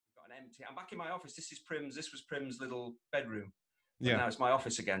empty. I'm back in my office. This was Prim's little bedroom. Yeah. Now it's my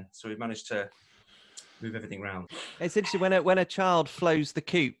office again. So we've managed to move everything around. It's interesting when a child flows the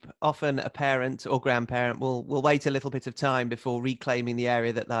coop. Often a parent or grandparent will wait a little bit of time before reclaiming the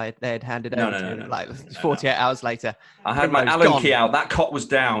area that they had handed over to. Like 48 hours later. I had my Allen key out. That cot was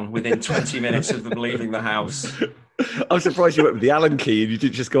down within 20 minutes of them leaving the house. I'm surprised you went with the Allen key and you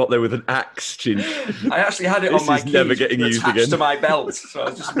didn't just go up there with an axe, Chinch. I actually had it on my keys, never getting used again. to my belt, so I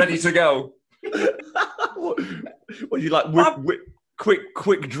was just ready to go. What you like?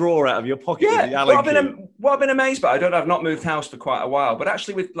 Quick draw out of your pocket with the Allen key. What I've been amazed by, I've not moved house for quite a while, but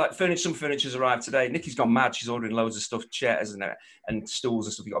actually with like some furniture's arrived today. Nikki's gone mad. She's ordering loads of stuff, chairs and stools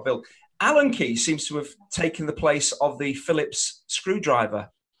and stuff you got to build. Allen key seems to have taken the place of the Phillips screwdriver.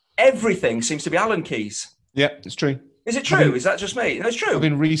 Everything seems to be Allen keys. Yeah, it's true. Is it true? Is that just me? No, it's true. I've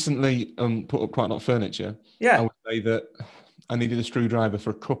been recently put up quite a lot of furniture. Yeah. I would say that I needed a screwdriver for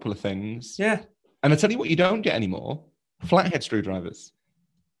a couple of things. Yeah. And I tell you what you don't get anymore, flathead screwdrivers.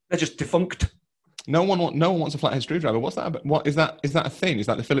 They're just defunct. No one wants a flathead screwdriver. What's that about? What is that? Is that a thing? Is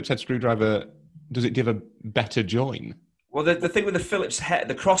that the Phillips head screwdriver? Does it give a better join? Well, the thing with the Phillips head,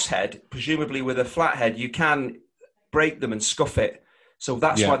 the crosshead, presumably with a flathead, you can break them and scuff it. So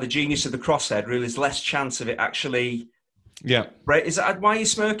that's why the genius of the crosshead really is less chance of it actually. Yeah. Right? Why are you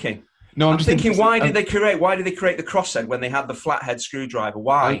smirking? No, I'm just thinking. Why did they create the crosshead when they had the flathead screwdriver?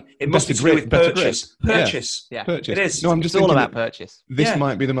 Why? It must be to do with purchase. Purchase. Yeah. Purchase. It is. No, I'm just it's all about purchase. This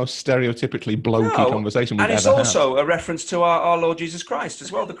might be the most stereotypically blokey conversation we've ever had. And it's also a reference to our Lord Jesus Christ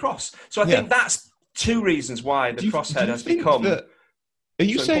as well, the cross. So I think that's two reasons why the crosshead has become. Are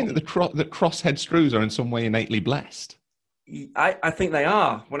you saying that the crosshead screws are in some way innately blessed? I think they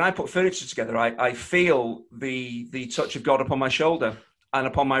are. When I put furniture together, I feel the touch of God upon my shoulder and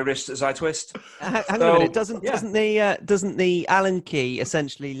upon my wrist as I twist. Hang on a minute. Doesn't the Allen key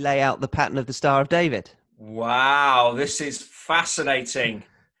essentially lay out the pattern of the Star of David? Wow, this is fascinating.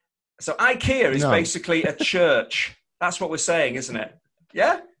 So IKEA is basically a church. That's what we're saying, isn't it?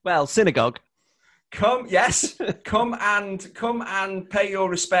 Yeah. Well, synagogue. Come and pay your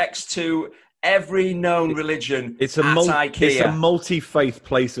respects to every known religion. It's IKEA. It's a multi-faith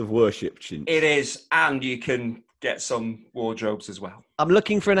place of worship, Chinch. It is, and you can get some wardrobes as well. I'm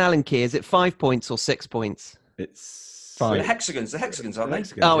looking for an Allen key. Is it 5 points or 6 points? It's 5. The hexagons, aren't they?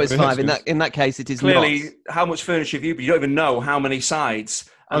 Oh, it's 5. In that case, it is clearly not. How much furniture have you? But you don't even know how many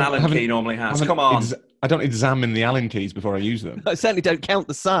sides an Allen key normally has. Come on. I don't examine the Allen keys before I use them. I certainly don't count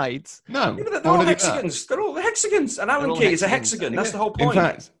the sides. No, yeah, they're all hexagons. They're all hexagons. An Allen key is a hexagon. That's the whole point. In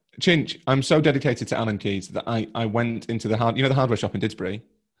fact, Chinch, I'm so dedicated to Allen keys that I went into the hardware shop in Didsbury.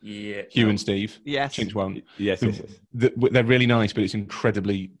 Yeah. Hugh and Steve. Yes. Chinch won't. Yes. They're really nice, but it's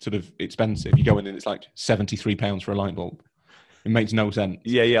incredibly sort of expensive. You go in and it's like £73 for a light bulb. It makes no sense.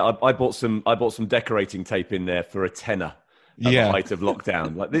 Yeah. I bought some decorating tape in there for a tenner. At the height of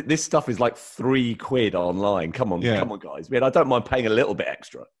lockdown, like this stuff is like £3 online. Come on, guys. I mean, I don't mind paying a little bit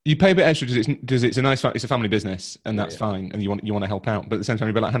extra. You pay a bit extra because it's a family business, and that's fine, and you want to help out. But at the same time,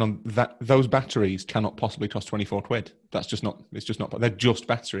 you'd be like, hang on, those batteries cannot possibly cost £24. That's just not. It's just not. They're just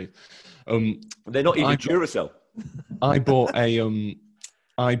batteries. They're not even Duracell. I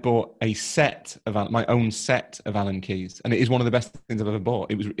bought a set of my own set of Allen keys, and it is one of the best things I've ever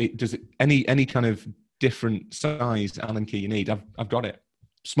bought. Any kind of different size Allen key you need. I've got it.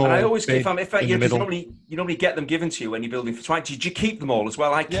 Small. And I always big, you normally get them given to you when you're building for trying. Did you keep them all as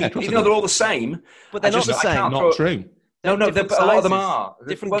well? Even though they're all the same, but they're not the same. Not true. No, a lot of them are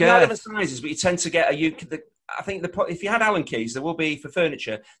different. Different sizes, but you tend to get I think if you had Allen keys, there will be for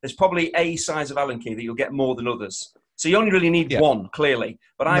furniture. There's probably a size of Allen key that you'll get more than others. So you only really need one, clearly.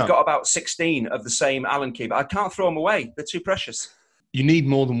 But I've got about 16 of the same Allen key, but I can't throw them away. They're too precious. You need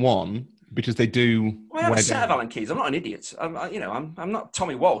more than one. Because they do. Well, I have a set of Allen keys. I'm not an idiot. I'm not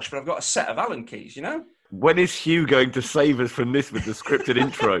Tommy Walsh, but I've got a set of Allen keys. You know. When is Hugh going to save us from this with the scripted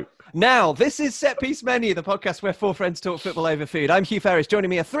intro? Now, this is Set Piece Menu, the podcast where four friends talk football over food. I'm Hugh Ferris. Joining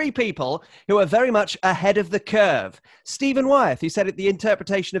me are three people who are very much ahead of the curve. Stephen Wyeth, who said that the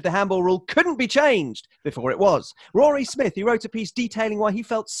interpretation of the handball rule couldn't be changed before it was. Rory Smith, who wrote a piece detailing why he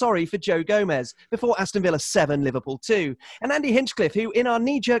felt sorry for Joe Gomez before Aston Villa 7, Liverpool 2. And Andy Hinchcliffe, who in our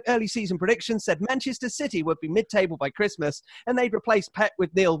knee-jerk early season predictions said Manchester City would be mid-table by Christmas and they'd replace Pep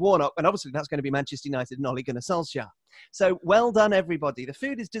with Neil Warnock. And obviously that's going to be Manchester United and Ole Gunnar Solskjaer. So well done, everybody. The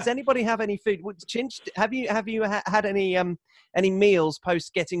food is. Does anybody have any food? Chinch, have you had any meals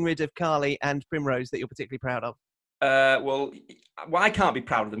post getting rid of Carly and Primrose that you're particularly proud of? Well, I can't be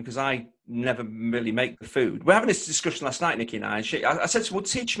proud of them because I never really make the food. We're having this discussion last night, Nikki and I. I said, "Well,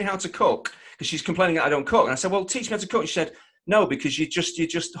 teach me how to cook," because she's complaining that I don't cook. And I said, "Well, teach me how to cook." And she said, No, because you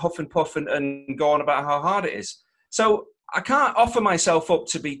just huff and puff and go on about how hard it is. So I can't offer myself up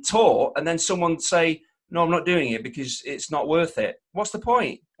to be taught and then someone say, no, I'm not doing it because it's not worth it. What's the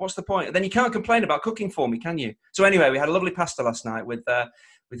point? And then you can't complain about cooking for me, can you? So anyway, we had a lovely pasta last night with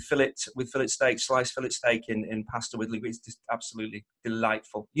fillet steak, sliced fillet steak in pasta with linguine. It's just absolutely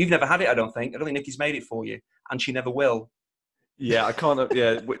delightful. You've never had it, I don't think. Nikki's made it for you, and she never will. Yeah, I can't.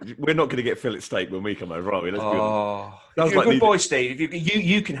 Yeah, we're not going to get fillet steak when we come over, are we? Let's be honest. If you're a good boy, Steve.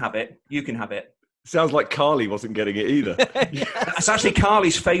 You can have it. You can have it. Sounds like Carly wasn't getting it either. It's actually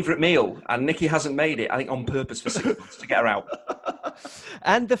Carly's favourite meal, and Nikki hasn't made it, I think, on purpose for 6 months to get her out.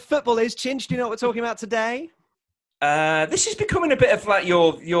 And the football is Chinch. Do you know what we're talking about today? This is becoming a bit of like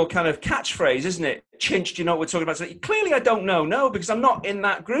your kind of catchphrase, isn't it? Chinch, do you know what we're talking about today? Clearly, I don't know. No, because I'm not in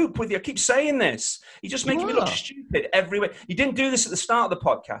that group with you. I keep saying this. You're just making me look stupid everywhere. You didn't do this at the start of the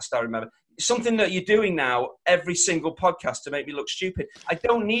podcast, I remember. It's something that you're doing now every single podcast to make me look stupid. I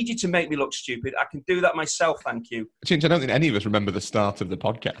don't need you to make me look stupid. I can do that myself, thank you. Chinch, I don't think any of us remember the start of the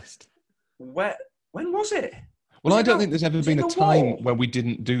podcast. When was it? Well, I don't think there's ever been a time where we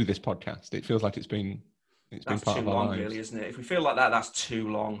didn't do this podcast. It feels like it's been part of our lives. Really, isn't it? If we feel like that, that's too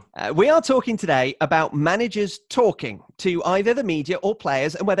long. We are talking today about managers talking to either the media or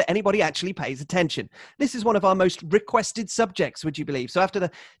players and whether anybody actually pays attention. This is one of our most requested subjects, would you believe? So after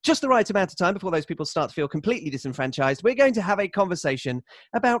just the right amount of time before those people start to feel completely disenfranchised, we're going to have a conversation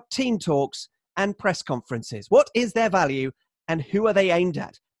about team talks and press conferences. What is their value and who are they aimed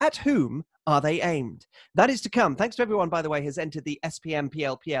at? At whom are they aimed? That is to come. Thanks to everyone, by the way, who has entered the SPM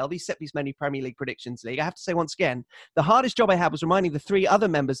PLPL, the Set Piece Menu Premier League Predictions League. I have to say once again, the hardest job I had was reminding the 3 other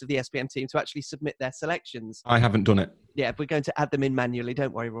members of the SPM team to actually submit their selections. I haven't done it. Yeah, we're going to add them in manually.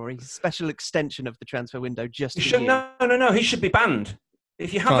 Don't worry, Rory. Special extension of the transfer window just for you. No. He should be banned.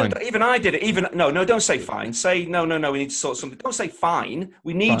 If you haven't, fine. Even I did it. No, don't say fine. Say no. We need to sort something. Don't say fine.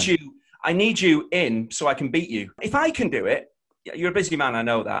 We need you. I need you in so I can beat you. If I can do it, you're a busy man. I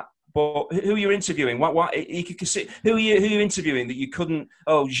know that. But who are you interviewing? What you could see? Who are you interviewing that you couldn't?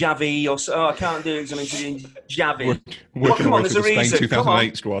 Oh, Xavi, or I can't do it because I'm interviewing Xavi. Come on, there's a reason.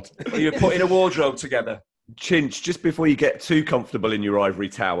 2008 squad. You're putting a wardrobe together. Chinch, just before you get too comfortable in your ivory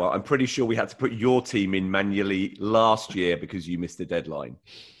tower, I'm pretty sure we had to put your team in manually last year because you missed the deadline.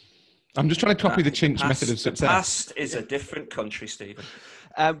 I'm just trying to copy the Chinch method of success. The past is a different country, Stephen.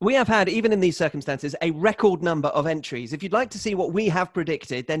 We have had, even in these circumstances, a record number of entries. If you'd like to see what we have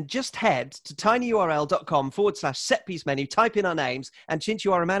predicted, then just head to tinyurl.com/setpiecemenu, type in our names, and Chinch,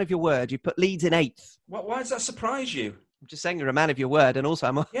 you are a man of your word. You put Leeds in 8th. Why does that surprise you? I'm just saying you're a man of your word, and also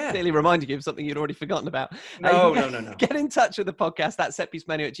I'm clearly reminding you of something you'd already forgotten about. No. Get in touch with the podcast, that's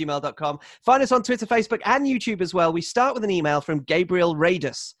setpiecemenu@gmail.com. Find us on Twitter, Facebook, and YouTube as well. We start with an email from Gabriel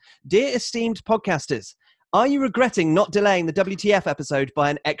Radus. Dear esteemed podcasters, are you regretting not delaying the WTF episode by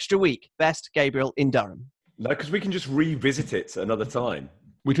an extra week? Best, Gabriel in Durham. No, because we can just revisit it another time.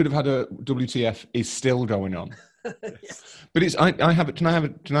 We could have had a WTF is still going on. Yes. But it's can I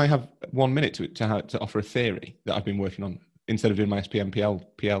have 1 minute to offer a theory that I've been working on instead of doing my SPM PL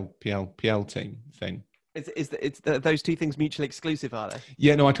team thing? It's those two things mutually exclusive, are they?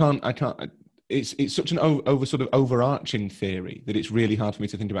 Yeah, no, I can't. It's such an overarching theory that it's really hard for me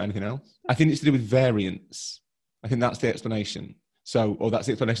to think about anything else. I think it's to do with variance. I think that's the explanation. That's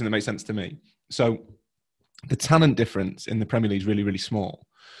the explanation that makes sense to me. So the talent difference in the Premier League is really, really small.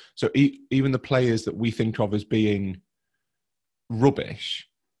 So even the players that we think of as being rubbish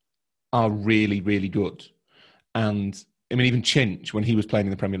are really, really good. And I mean, even Chinch, when he was playing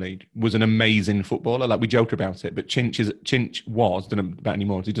in the Premier League, was an amazing footballer. Like, we joke about it, but Chinch was, don't know about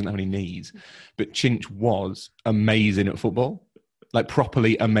anymore because he doesn't have any knees, but Chinch was amazing at football. Like,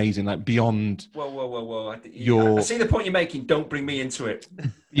 properly amazing, like beyond... Whoa. I see the point you're making. Don't bring me into it.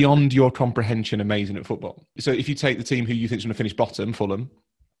 Beyond your comprehension, amazing at football. So if you take the team who you think is going to finish bottom, Fulham,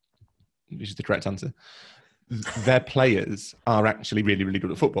 which is the correct answer, their players are actually really, really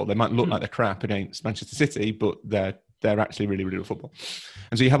good at football. They might look like they're crap against Manchester City, but they're actually really, really good at football.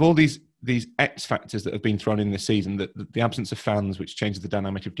 And so you have all these X factors that have been thrown in this season, that the absence of fans, which changes the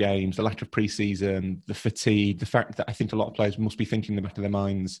dynamic of games, the lack of pre-season, the fatigue, the fact that I think a lot of players must be thinking in the back of their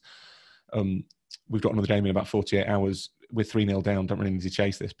minds, we've got another game in about 48 hours. We're 3-0 down. Don't really need to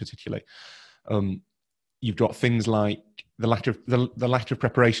chase this particularly. You've got things like the lack of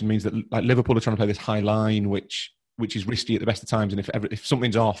preparation means that, like, Liverpool are trying to play this high line, which is risky at the best of times. And if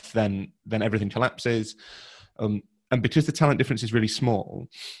something's off, then everything collapses. And because the talent difference is really small,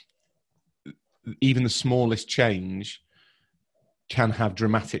 even the smallest change can have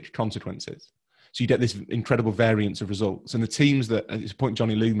dramatic consequences. So you get this incredible variance of results. And the teams that, it's a point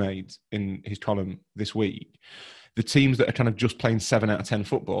Johnny Liu made in his column this week, The teams that are kind of just playing 7 out of 10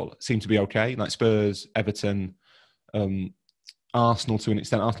 football seem to be okay, like Spurs, Everton, Arsenal to an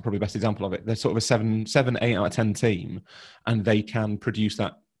extent. Arsenal probably the best example of it. They're sort of a 7, 8 out of 10 team, and they can produce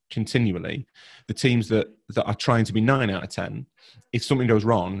that continually. The teams that are trying to be 9 out of 10, if something goes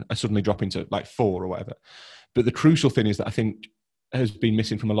wrong, are suddenly dropping to like 4 or whatever. But the crucial thing is that I think has been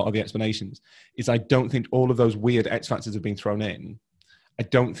missing from a lot of the explanations is I don't think all of those weird X factors have been thrown in. I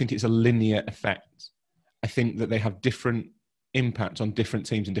don't think it's a linear effect. I think that they have different impact on different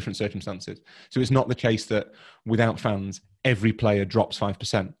teams in different circumstances. So it's not the case that without fans, every player drops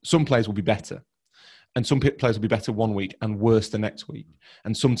 5%. Some players will be better. And some players will be better one week and worse the next week.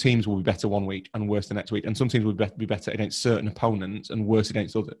 And some teams will be better one week and worse the next week. And some teams will be better against certain opponents and worse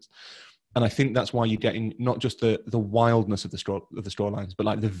against others. And I think that's why you're getting not just the wildness of the storylines, but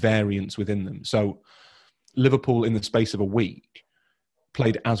like the variance within them. So Liverpool, in the space of a week,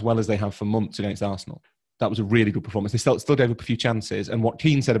 played as well as they have for months against Arsenal. That was a really good performance. They still gave up a few chances. And what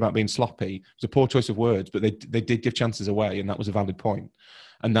Keane said about being sloppy was a poor choice of words, but they did give chances away, and that was a valid point.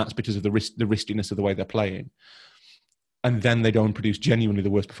 And that's because of the riskiness of the way they're playing. And then they go and produce genuinely the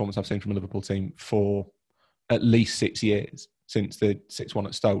worst performance I've seen from a Liverpool team for at least 6 years since the 6-1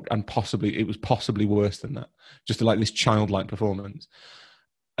 at Stoke, and it was possibly worse than that. Just like this childlike performance.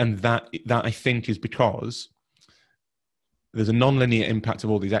 And that I think is because there's a non-linear impact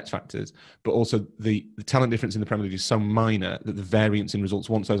of all these X factors, but also the talent difference in the Premier League is so minor that the variance in results,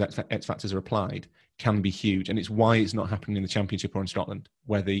 once those X factors are applied, can be huge. And it's why it's not happening in the Championship or in Scotland,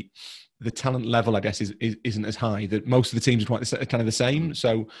 where the talent level, I guess, isn't as high. That most of the teams are kind of the same.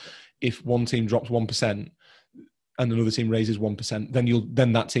 So if one team drops 1% and another team raises 1%,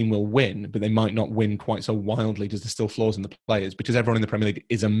 then that team will win, but they might not win quite so wildly because there's still flaws in the players. Because everyone in the Premier League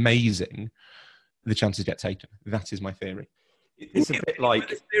is amazing, the chances get taken. That is my theory. It's a bit like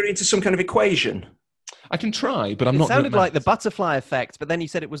theory into some kind of equation. I can try, but I'm not. It sounded like the butterfly effect, but then you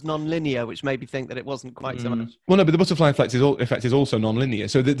said it was non-linear, which made me think that it wasn't quite so much. Well, no, but the butterfly effect is also non-linear.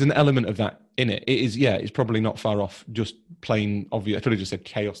 So there's an element of that in it. It is, yeah, it's probably not far off just plain obvious. I could have just said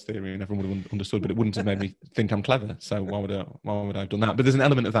chaos theory and everyone would have understood, but it wouldn't have made me think I'm clever. So why would I have done that? But there's an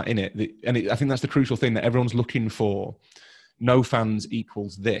element of that in it, I think that's the crucial thing that everyone's looking for. No fans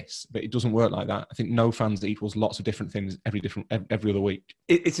equals this, but it doesn't work like that. I think no fans equals lots of different things every other week.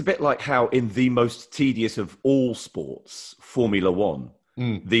 It's a bit like how in the most tedious of all sports, Formula One,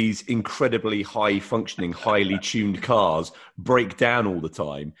 these incredibly high-functioning, highly tuned cars break down all the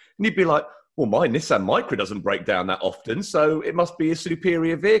time. And you'd be like, well, my Nissan Micra doesn't break down that often, so it must be a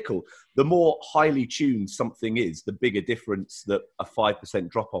superior vehicle. The more highly tuned something is, the bigger difference that a 5%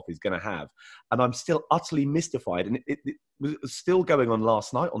 drop-off is going to have. And I'm still utterly mystified, and it was still going on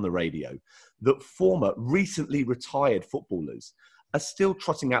last night on the radio, that former, recently retired footballers are still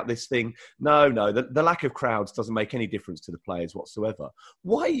trotting out this thing. No, the lack of crowds doesn't make any difference to the players whatsoever.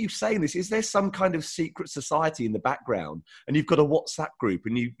 Why are you saying this? Is there some kind of secret society in the background, and you've got a WhatsApp group,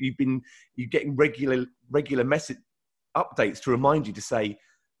 and you're getting regular message updates to remind you to say,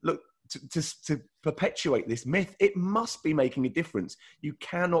 look, to perpetuate this myth, it must be making a difference. You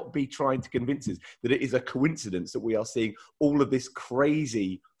cannot be trying to convince us that it is a coincidence that we are seeing all of this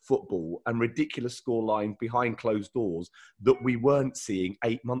crazy football and ridiculous scoreline behind closed doors that we weren't seeing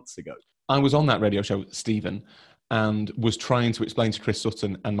 8 months ago. I was on that radio show, Stephen, and was trying to explain to Chris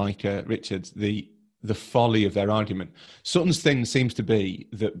Sutton and Micah Richards the folly of their argument. Sutton's thing seems to be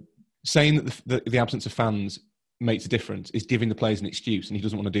that saying that the absence of fans makes a difference is giving the players an excuse, and he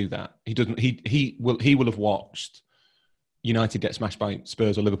doesn't want to do that. He will have watched United get smashed by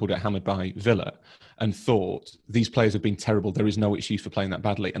Spurs or Liverpool get hammered by Villa and thought, these players have been terrible, there is no excuse for playing that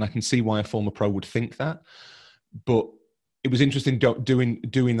badly. And I can see why a former pro would think that. But it was interesting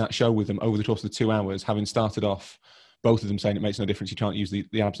doing that show with them over the course of the 2 hours, having started off both of them saying it makes no difference, you can't use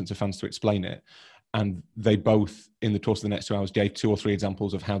the absence of fans to explain it. And they both, in the course of the next 2 hours, gave 2 or 3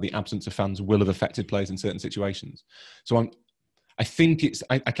 examples of how the absence of fans will have affected players in certain situations. So I think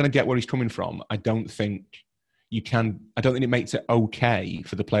I kind of get where he's coming from. I don't think it makes it okay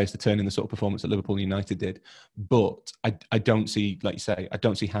for the players to turn in the sort of performance that Liverpool and United did. But I don't see, like you say, I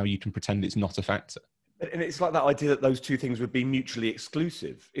don't see how you can pretend it's not a factor. And it's like that idea that those two things would be mutually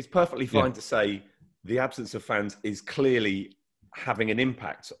exclusive. It's perfectly fine to say the absence of fans is clearly having an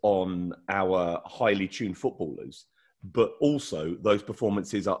impact on our highly tuned footballers, but also those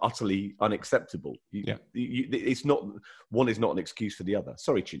performances are utterly unacceptable. It's not, one is not an excuse for the other.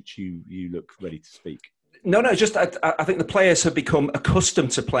 Sorry, Chinch, you look ready to speak. No, just I think the players have become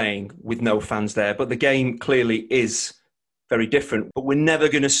accustomed to playing with no fans there, but the game clearly is very different. But we're never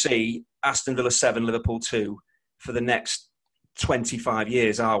going to see Aston Villa 7, Liverpool 2 for the next 25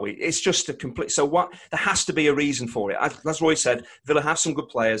 years, are we? It's just a complete. So what? There has to be a reason for it. As Roy said, Villa have some good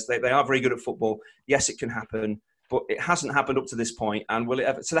players. They are very good at football. Yes, it can happen, but it hasn't happened up to this point. And will it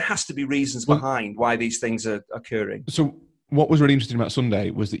ever? So there has to be reasons behind why these things are occurring. So what was really interesting about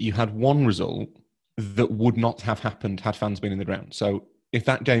Sunday was that you had one result that would not have happened had fans been in the ground. So if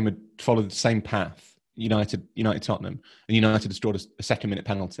that game had followed the same path, United Tottenham, and United had scored a second-minute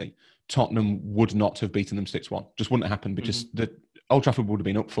penalty, Tottenham would not have beaten them 6-1. Just wouldn't have happened because the Old Trafford would have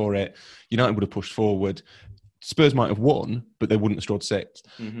been up for it. United would have pushed forward. Spurs might have won, but they wouldn't have scored 6.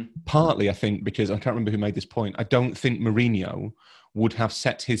 Partly, I think, because I can't remember who made this point, I don't think Mourinho would have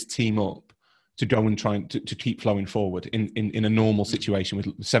set his team up to go and try to keep flowing forward in a normal situation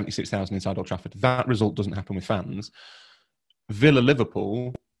with 76,000 inside Old Trafford. That result doesn't happen with fans.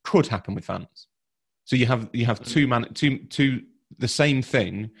 Villa-Liverpool could happen with fans. So you have two the same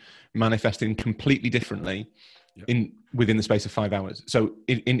thing manifesting completely differently within the space of 5 hours. So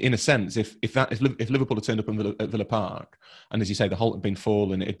in a sense, if Liverpool had turned up at Villa Park, and as you say, the halt had been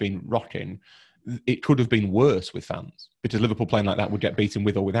full and it had been rocking, it could have been worse with fans, because Liverpool playing like that would get beaten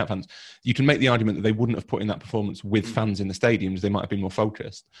with or without fans. You can make the argument that they wouldn't have put in that performance with fans in the stadiums. They might have been more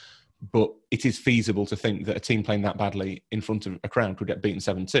focused. But it is feasible to think that a team playing that badly in front of a crowd could get beaten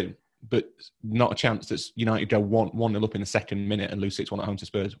 7-2. But not a chance that United go 1-0 up in the second minute and lose 6-1 at home to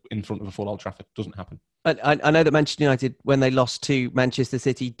Spurs in front of a full Old Trafford. Doesn't happen. I know that Manchester United, when they lost to Manchester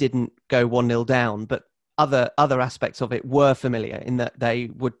City, didn't go 1-0 down, but other aspects of it were familiar in that they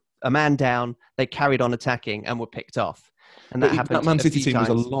would a man down, they carried on attacking and were picked off. And that happened. That Man City team was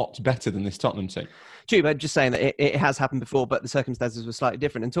a lot better than this Tottenham team. True, but just saying that it has happened before, but the circumstances were slightly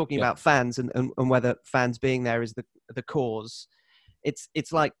different. And talking about fans and whether fans being there is the cause,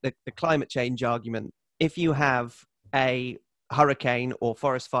 it's like the climate change argument. If you have a hurricane or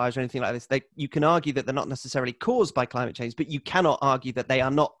forest fires or anything like this, you can argue that they're not necessarily caused by climate change, but you cannot argue that they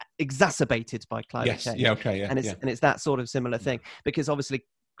are not exacerbated by climate change. Yeah, okay, yeah. And it's that sort of similar thing, because obviously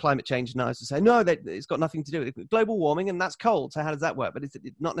climate change deniers will say, no, it's got nothing to do with it. Global warming, and that's cold. So how does that work? But it's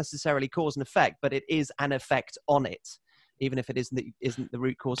not necessarily cause and effect, but it is an effect on it, even if it isn't the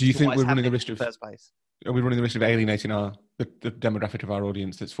root cause. Do you think we're running the risk of first place? Are we running the risk of alienating the demographic of our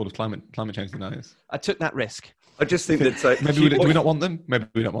audience that's full of climate change deniers? I took that risk. I just think that maybe do we not want them? Maybe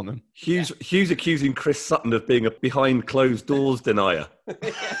we don't want them. Hughes accusing Chris Sutton of being a behind closed doors denier.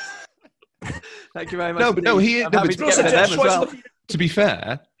 Thank you very much. To be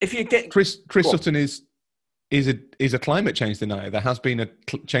fair, if you get Chris Sutton is a climate change denier. There has been a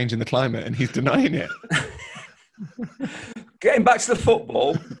change in the climate, and he's denying it. Getting back to the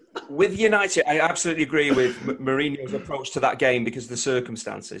football, with United, I absolutely agree with Mourinho's approach to that game because of the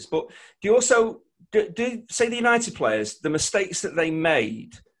circumstances. But do you also do say the United players, the mistakes that they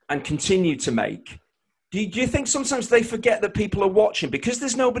made and continue to make? Do you think sometimes they forget that people are watching because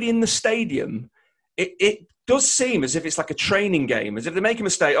there's nobody in the stadium? It does seem as if it's like a training game, as if they make a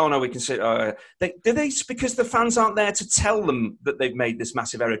mistake. Oh no, we can see. Because the fans aren't there to tell them that they've made this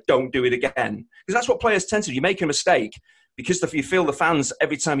massive error. Don't do it again, because that's what players tend to do. You make a mistake because you feel the fans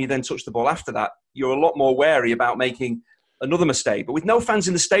every time you then touch the ball after that. You're a lot more wary about making another mistake. But with no fans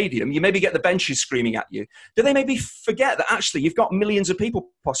in the stadium, you maybe get the benches screaming at you. Do they maybe forget that actually you've got millions of people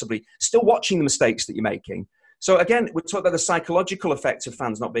possibly still watching the mistakes that you're making? So again, we're talking about the psychological effect of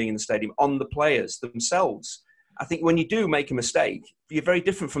fans not being in the stadium on the players themselves. I think when you do make a mistake, you're very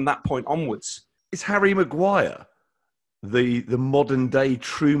different from that point onwards. Is Harry Maguire the modern day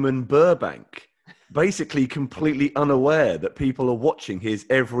Truman Burbank, basically completely unaware that people are watching his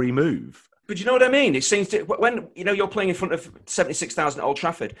every move? But you know what I mean? It seems to, when you're playing in front of 76,000 at Old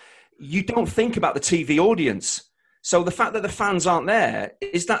Trafford, you don't think about the TV audience. So the fact that the fans aren't there,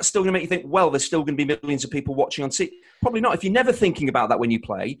 is that still going to make you think, well, there's still going to be millions of people watching on TV? Probably not. If you're never thinking about that when you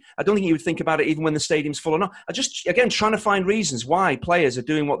play, I don't think you would think about it even when the stadium's full or not. I just, again, trying to find reasons why players are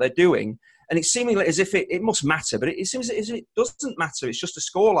doing what they're doing. And it's seemingly as if it must matter, but it seems as if it doesn't matter. It's just a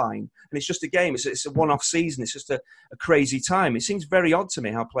scoreline and it's just a game. It's a one-off season. It's just a crazy time. It seems very odd to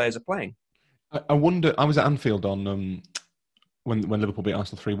me how players are playing. I wonder, I was at Anfield on when Liverpool beat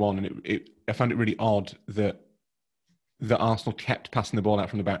Arsenal 3-1, and I found it really odd that Arsenal kept passing the ball out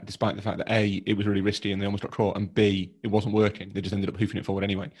from the back, despite the fact that A, it was really risky and they almost got caught, and B, it wasn't working. They just ended up hoofing it forward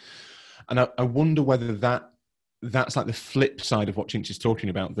anyway. And I wonder whether that's like the flip side of what Chinch is talking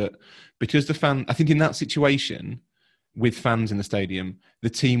about, that because I think in that situation, with fans in the stadium, the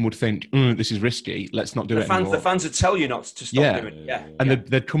team would think, this is risky, let's not do it anymore. The fans would tell you not to stop doing it. Yeah. And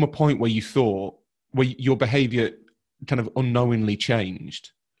there'd come a point where you thought, where your behaviour kind of unknowingly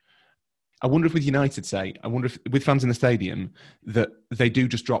changed. I wonder if with United, I wonder if with fans in the stadium that they do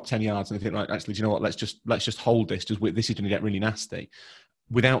just drop 10 yards and they think, right, actually, do you know what? Let's just hold this. This is going to get really nasty.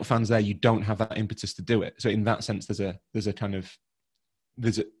 Without fans there, you don't have that impetus to do it. So in that sense,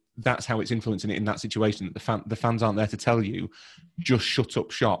 that's how it's influencing it in that situation. That the fans aren't there to tell you, just shut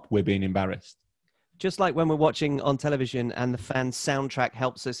up shop. We're being embarrassed. Just like when we're watching on television and the fan soundtrack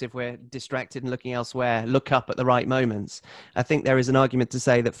helps us if we're distracted and looking elsewhere, look up at the right moments. I think there is an argument to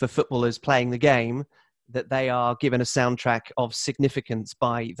say that for footballers playing the game, that they are given a soundtrack of significance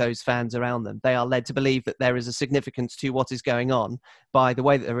by those fans around them. They are led to believe that there is a significance to what is going on by the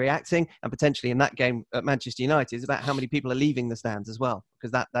way that they're reacting, and potentially in that game at Manchester United, it's about how many people are leaving the stands as well,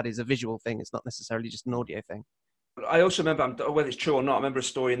 because that is a visual thing. It's not necessarily just an audio thing. I also remember, whether it's true or not, I remember a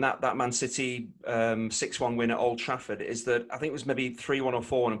story in that Man City 6-1 win at Old Trafford, is that I think it was maybe 3-1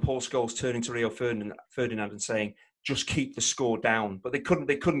 or 4-1, and Paul Scholes turning to Rio Ferdinand and saying, just keep the score down. But they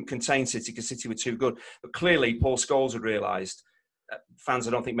couldn't contain City because City were too good. But clearly Paul Scholes had realised, fans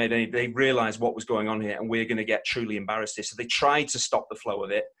I don't think they realised what was going on here, and we're going to get truly embarrassed here. So they tried to stop the flow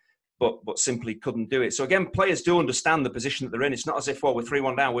of it, but simply couldn't do it. So again, players do understand the position that they're in. It's not as if, well, we're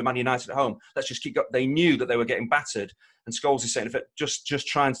 3-1 down, we're Man United at home, let's just keep going. They knew that they were getting battered. And Scholes is saying, just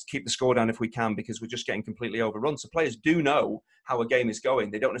trying to keep the score down if we can, because we're just getting completely overrun. So players do know how a game is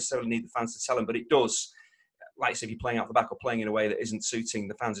going. They don't necessarily need the fans to tell them, but it does. Like I said, if you're playing out the back or playing in a way that isn't suiting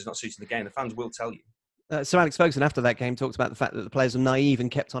the fans, is not suiting the game, the fans will tell you. Sir Alex Ferguson, after that game, talked about the fact that the players were naive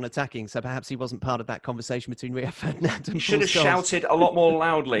and kept on attacking. So perhaps he wasn't part of that conversation between Rio Ferdinand and You should have Scholes. shouted a lot more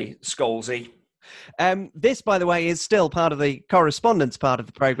loudly, Scholesy. This, by the way, is still part of the correspondence part of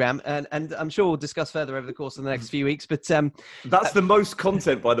the programme, and I'm sure we'll discuss further over the course of the next few weeks. But that's the most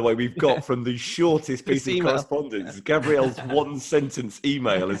content, by the way, we've got from the shortest piece of correspondence. Gabriel's one-sentence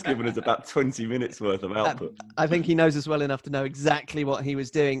email has given us about 20 minutes worth of output. I think he knows us well enough to know exactly what he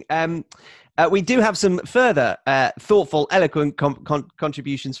was doing. We do have some further thoughtful, eloquent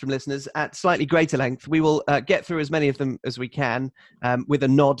contributions from listeners at slightly greater length. We will get through as many of them as we can with a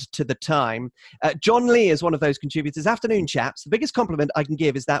nod to the time. John Lee is one of those contributors. Afternoon, chaps. The biggest compliment I can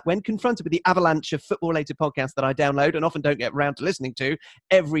give is that when confronted with the avalanche of football-related podcasts that I download and often don't get around to listening to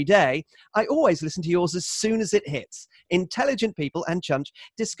every day, I always listen to yours as soon as it hits. Intelligent people and chunch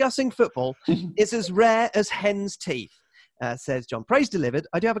discussing football is as rare as hen's teeth. Says John. Praise delivered.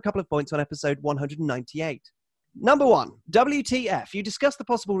 I do have a couple of points on episode 198. Number one, WTF. You discussed the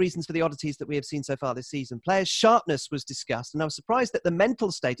possible reasons for the oddities that we have seen so far this season. Players' sharpness was discussed, and I was surprised that the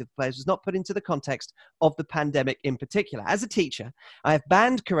mental state of the players was not put into the context of the pandemic in particular. As a teacher, I have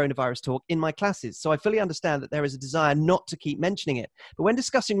banned coronavirus talk in my classes, so I fully understand that there is a desire not to keep mentioning it. But when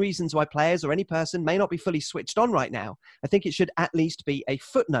discussing reasons why players or any person may not be fully switched on right now, I think it should at least be a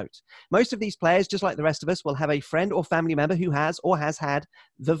footnote. Most of these players, just like the rest of us, will have a friend or family member who has or has had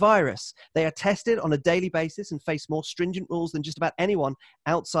the virus. They are tested on a daily basis and face more stringent rules than just about anyone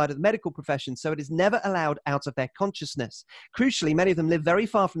outside of the medical profession, so it is never allowed out of their consciousness. Crucially, many of them live very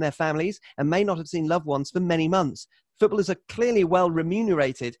far from their families and may not have seen loved ones for many months. Footballers are clearly well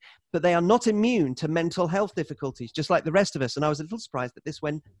remunerated, but they are not immune to mental health difficulties, just like the rest of us. And I was a little surprised that this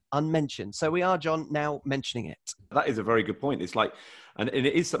went unmentioned. So we are, John, now mentioning it. That is a very good point. It's like, and it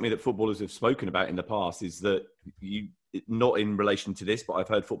is something that footballers have spoken about in the past, is that not in relation to this, but I've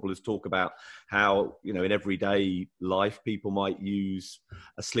heard footballers talk about how, in everyday life, people might use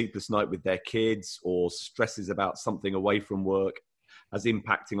a sleepless night with their kids or stresses about something away from work as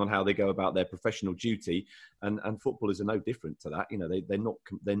impacting on how they go about their professional duty, and footballers are no different to that.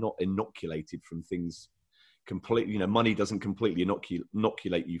 They're not inoculated from things completely. Money doesn't completely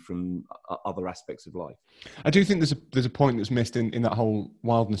inoculate you from other aspects of life. I do think there's a point that's missed in that whole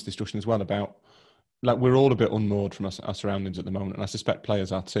wildness discussion as well, about like we're all a bit unmoored from our surroundings at the moment, and I suspect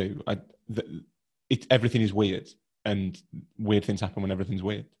players are too. Everything is weird, and weird things happen when everything's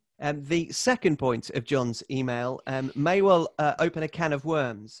weird. The second point of John's email may well open a can of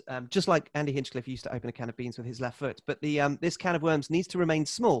worms, just like Andy Hinchcliffe used to open a can of beans with his left foot. But this can of worms needs to remain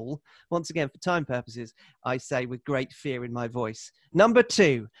small. Once again, for time purposes, I say with great fear in my voice. Number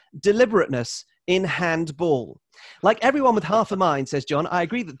two, deliberateness in handball. Like everyone with half a mind, says John, I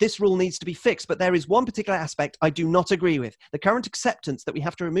agree that this rule needs to be fixed, but there is one particular aspect I do not agree with. The current acceptance that we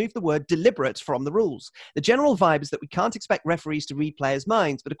have to remove the word deliberate from the rules. The general vibe is that we can't expect referees to read players'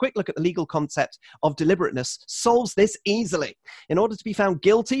 minds, but a quick look at the legal concept of deliberateness solves this easily. In order to be found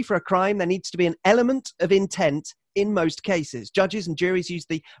guilty for a crime, there needs to be an element of intent in most cases. Judges and juries use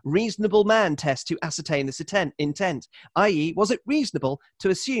the reasonable man test to ascertain this intent, i.e., was it reasonable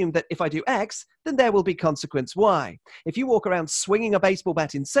to assume that if I do X, then there will be consequence. Why? If you walk around swinging a baseball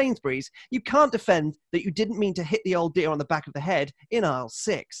bat in Sainsbury's, you can't defend that you didn't mean to hit the old dear on the back of the head in aisle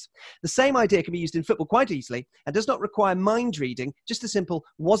 6. The same idea can be used in football quite easily and does not require mind reading, just a simple,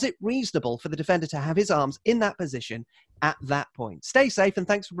 was it reasonable for the defender to have his arms in that position at that point? Stay safe, and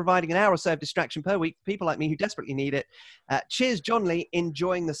thanks for providing an hour or so of distraction per week for people like me who desperately need it. Cheers, John Lee,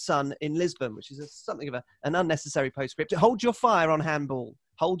 enjoying the sun in Lisbon, which is something of an unnecessary postscript. Hold your fire on handball.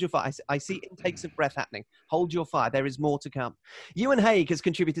 Hold your fire. I see intakes of breath happening. Hold your fire. There is more to come. Ewan Haig has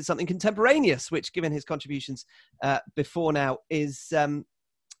contributed something contemporaneous, which, given his contributions before now, is,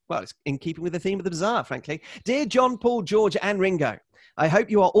 well, it's in keeping with the theme of the bizarre, frankly. Dear John, Paul, George, and Ringo, I hope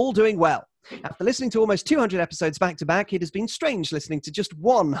you are all doing well. After listening to almost 200 episodes back to back, it has been strange listening to just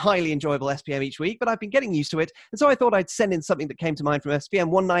one highly enjoyable SPM each week, but I've been getting used to it, and so I thought I'd send in something that came to mind from SPM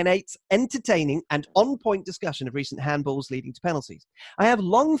 198's entertaining and on-point discussion of recent handballs leading to penalties. I have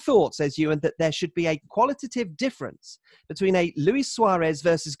long thought, says Ewan, that there should be a qualitative difference between a Luis Suarez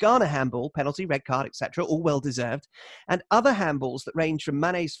versus Ghana handball, penalty, red card, etc., all well-deserved, and other handballs that range from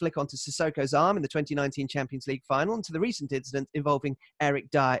Mane's flick onto Sissoko's arm in the 2019 Champions League final and to the recent incident involving Eric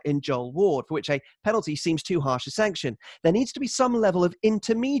Dyer and Joel Ward, for which a penalty seems too harsh a sanction. There needs to be some level of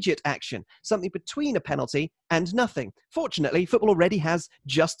intermediate action, something between a penalty and nothing. Fortunately, football already has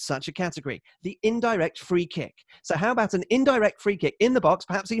just such a category, the indirect free kick. So how about an indirect free kick in the box,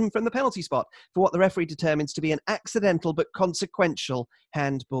 perhaps even from the penalty spot, for what the referee determines to be an accidental but consequential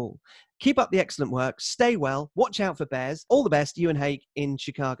handball? Keep up the excellent work. Stay well. Watch out for bears. All the best, Ewan Haig in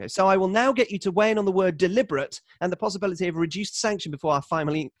Chicago. So I will now get you to weigh in on the word deliberate and the possibility of a reduced sanction before our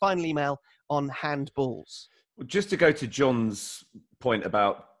final email on handballs. Well, just to go to John's point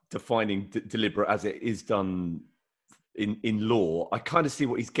about defining deliberate as it is done in law, I kind of see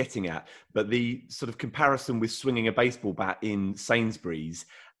what he's getting at. But the sort of comparison with swinging a baseball bat in Sainsbury's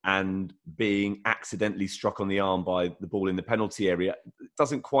and being accidentally struck on the arm by the ball in the penalty area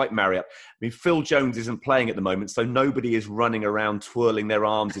doesn't quite marry up. I mean, Phil Jones isn't playing at the moment, so nobody is running around twirling their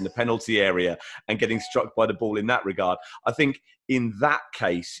arms in the penalty area and getting struck by the ball in that regard. I think in that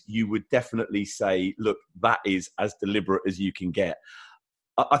case, you would definitely say, look, that is as deliberate as you can get.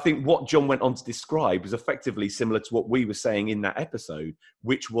 I think what John went on to describe was effectively similar to what we were saying in that episode,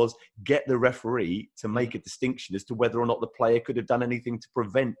 which was get the referee to make a distinction as to whether or not the player could have done anything to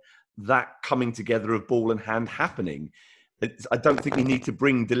prevent that coming together of ball and hand happening. I don't think we need to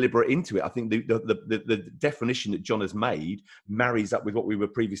bring deliberate into it. I think the definition that John has made marries up with what we were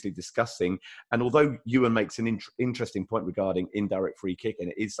previously discussing. And although Ewan makes an interesting point regarding indirect free kick, and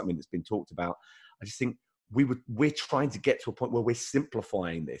it is something that's been talked about, I just think we're trying to get to a point where we're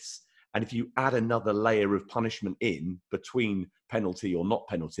simplifying this. And if you add another layer of punishment in between penalty or not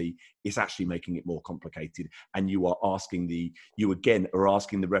penalty, it's actually making it more complicated. And you are asking the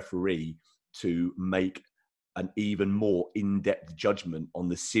referee to make an even more in-depth judgment on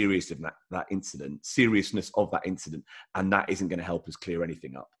the seriousness of that incident. And that isn't going to help us clear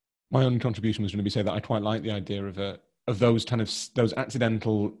anything up. My own contribution was going to be say that I quite like the idea of those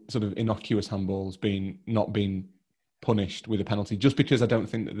accidental sort of innocuous handballs not being punished with a penalty, just because I don't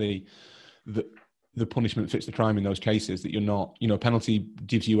think that the punishment fits the crime in those cases. That you're not, penalty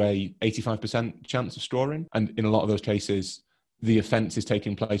gives you a 85% chance of scoring, and in a lot of those cases, the offence is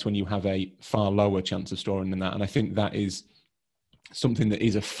taking place when you have a far lower chance of scoring than that. And I think that is something that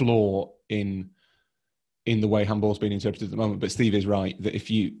is a flaw in the way handball's being interpreted at the moment. But Steve is right that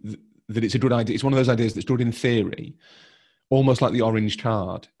that it's a good idea. It's one of those ideas that's good in theory, almost like the orange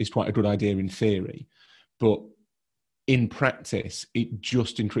card is quite a good idea in theory, but in practice, it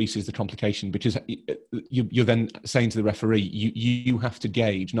just increases the complication, because you're then saying to the referee, you have to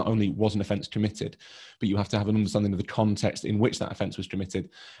gauge not only was an offence committed, but you have to have an understanding of the context in which that offence was committed.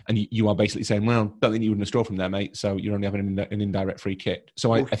 And you are basically saying, well, don't think you wouldn't have scored from there, mate, so you're only having an indirect free kick.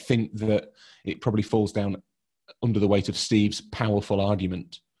 So I think that it probably falls down under the weight of Steve's powerful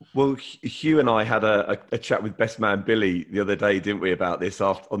argument. Well, Hugh and I had a chat with Best Man Billy the other day, didn't we, about this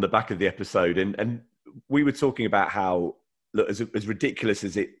on the back of the episode. And we were talking about how, look, as ridiculous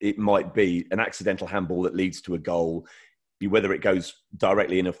as it might be, an accidental handball that leads to a goal, whether it goes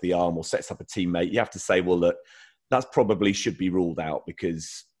directly in off the arm or sets up a teammate, you have to say, well, look, that probably should be ruled out,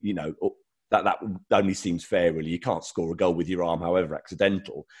 because, that only seems fair, really. You can't score a goal with your arm, however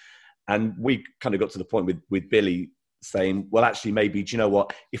accidental. And we kind of got to the point with Billy saying, well, actually, maybe, do you know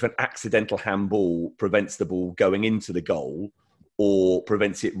what? If an accidental handball prevents the ball going into the goal or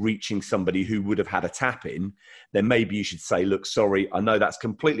prevents it reaching somebody who would have had a tap in, then maybe you should say, look, sorry, I know that's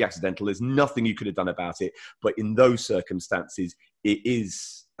completely accidental. There's nothing you could have done about it. But in those circumstances, it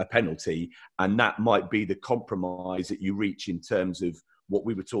is a penalty. And that might be the compromise that you reach in terms of what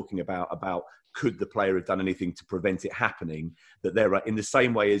we were talking about could the player have done anything to prevent it happening? That there are, in the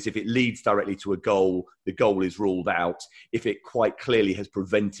same way as if it leads directly to a goal, the goal is ruled out. If it quite clearly has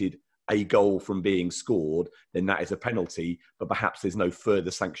prevented a goal from being scored, then that is a penalty, but perhaps there's no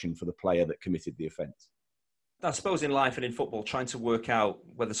further sanction for the player that committed the offence. I suppose in life and in football, trying to work out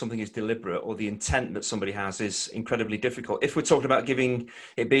whether something is deliberate or the intent that somebody has is incredibly difficult. If we're talking about giving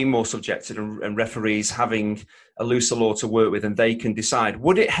it being more subjective and referees having a looser law to work with and they can decide,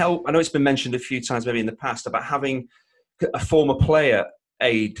 would it help? I know it's been mentioned a few times maybe in the past about having a former player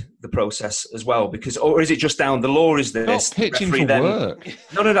aid the process as well, because, or is it just down the law is this? Not pitching for work.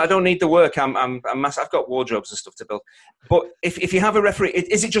 No, I don't need the work. I've got wardrobes and stuff to build. But if you have a referee,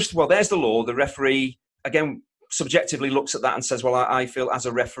 is it just, well, there's the law, the referee, again, subjectively looks at that and says, well, I feel as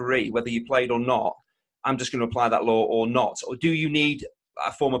a referee, whether you played or not, I'm just going to apply that law or not? Or do you need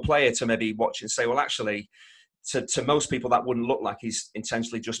a former player to maybe watch and say, well, actually, to most people, that wouldn't look like he's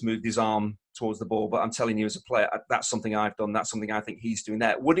intentionally just moved his arm towards the ball. But I'm telling you as a player, that's something I've done. That's something I think he's doing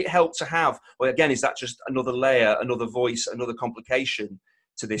there. Would it help to have, well, again, is that just another layer, another voice, another complication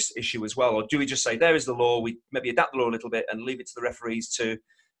to this issue as well? Or do we just say, there is the law, we maybe adapt the law a little bit and leave it to the referees to,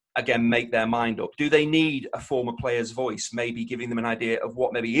 again, make their mind up? Do they need a former player's voice, maybe giving them an idea of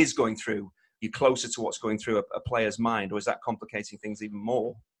what maybe is going through, you closer to what's going through a player's mind, or is that complicating things even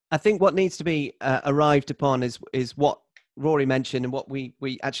more? I think what needs to be arrived upon is what Rory mentioned and what we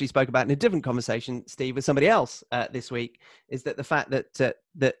actually spoke about in a different conversation, Steve, with somebody else this week, is that the fact that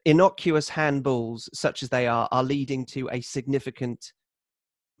that innocuous handballs, such as they are leading to a significant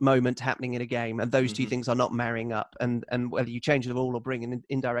moment happening in a game, and those two things are not marrying up, and whether you change the rule or bring an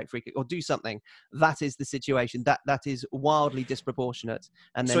indirect free kick or do something, that is the situation. That is wildly disproportionate,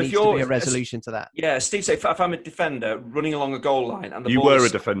 and there needs to be a resolution to that. Yeah, Steve, say if I'm a defender running along a goal line and you were a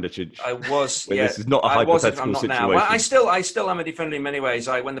defender, Chinch. I was. Yeah, this is not a hypothetical situation. Now. Well, I still am a defender in many ways.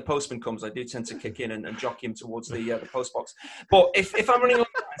 When the postman comes, I do tend to kick in and jockey him towards the post box. But if I'm running along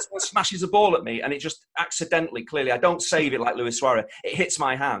the line, someone smashes a ball at me and it just accidentally, clearly, I don't save it like Luis Suarez, it hits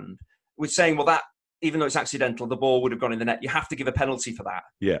my hand. We're saying, well, that even though it's accidental, the ball would have gone in the net. You have to give a penalty for that.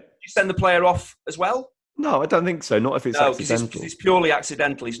 Yeah. Do you send the player off as well? No, I don't think so. Not if it's accidental. Because it's purely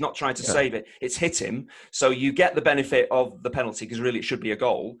accidental. He's not trying to save it. It's hit him. So you get the benefit of the penalty because really it should be a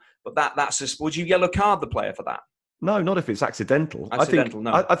goal. But that's just, would you yellow card the player for that? No, not if it's accidental. I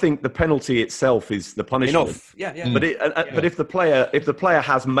think the penalty itself is the punishment. Enough. Yeah. But but if the player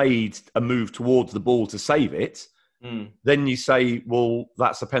has made a move towards the ball to save it, then you say, well,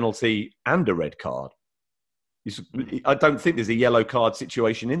 that's a penalty and a red card. I don't think there's a yellow card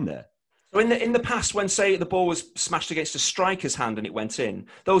situation in there. So in the past, when, say, the ball was smashed against a striker's hand and it went in,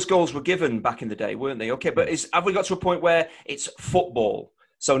 those goals were given back in the day, weren't they? Okay, but have we got to a point where it's football?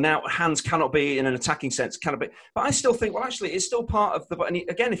 So now hands cannot be, in an attacking sense, cannot be. But I still think, well, actually, it's still part of the... And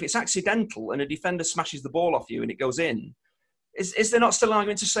again, if it's accidental and a defender smashes the ball off you and it goes in, is there not still an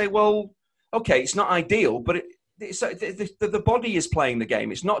argument to say, well, okay, it's not ideal, but the body is playing the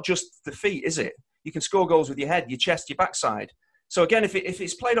game. It's not just the feet, is it? You can score goals with your head, your chest, your backside. So again, if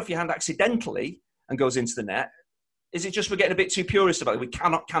it's played off your hand accidentally and goes into the net, is it just we're getting a bit too purist about it? We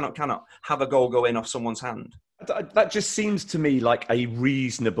cannot have a goal go in off someone's hand. That just seems to me like a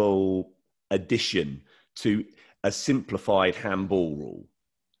reasonable addition to a simplified handball rule.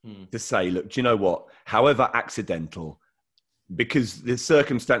 To say, look, do you know what? However accidental, because the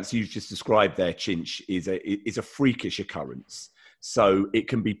circumstance you just described there, Chinch, is a freakish occurrence. So it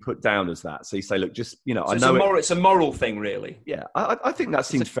can be put down as that. So you say, look, just, so I know it's a moral thing, really. Yeah, I think that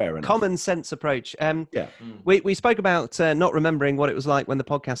seems fair enough. Common sense approach. We spoke about not remembering what it was like when the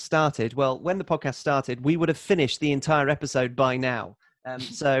podcast started. Well, when the podcast started, we would have finished the entire episode by now.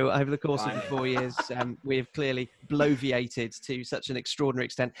 So over the course of the 4 years, we have clearly bloviated to such an extraordinary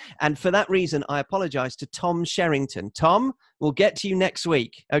extent. And for that reason, I apologise to Tom Sherrington. Tom, we'll get to you next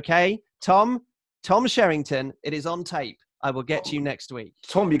week, okay? Tom Sherrington, it is on tape. I will get to you next week.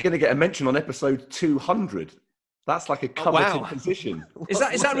 Tom, you're going to get a mention on episode 200. That's like a coveted position. Is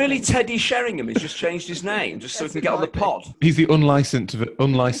that really Teddy Sheringham? He's just changed his name just so he can get on the pod. He's the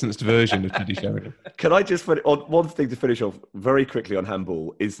unlicensed version of Teddy Sheringham. Can I just one thing to finish off very quickly on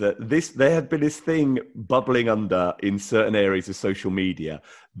handball is that there had been this thing bubbling under in certain areas of social media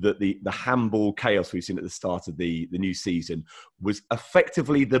that the handball chaos we've seen at the start of the new season was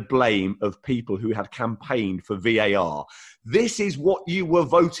effectively the blame of people who had campaigned for VAR. This is what you were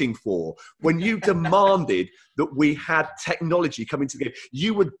voting for when you demanded that we had technology come into the game.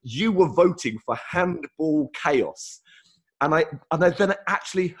 You were voting for handball chaos. And I then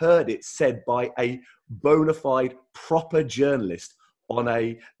actually heard it said by a bona fide proper journalist on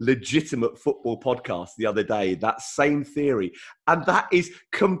a legitimate football podcast the other day, that same theory. And that is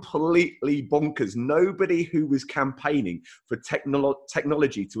completely bonkers. Nobody who was campaigning for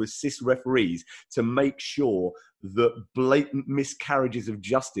technology to assist referees to make sure that blatant miscarriages of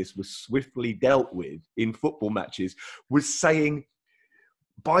justice were swiftly dealt with in football matches was saying,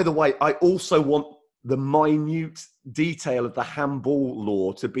 by the way, I also want the minute detail of the handball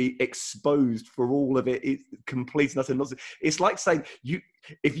law to be exposed for all of it. It's complete and utter nonsense. It's like saying,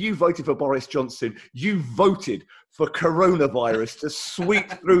 if you voted for Boris Johnson, you voted for coronavirus to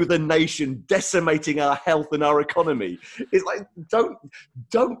sweep through the nation, decimating our health and our economy. It's like,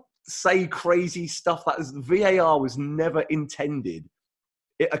 don't say crazy stuff. VAR was never intended.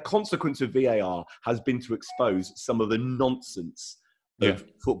 A consequence of VAR has been to expose some of the nonsense of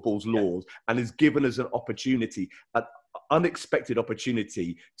football's laws, and has given us an opportunity, an unexpected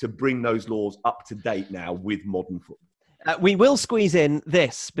opportunity, to bring those laws up to date now with modern football. We will squeeze in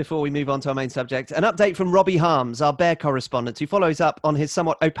this before we move on to our main subject. An update from Robbie Harms, our bear correspondent, who follows up on his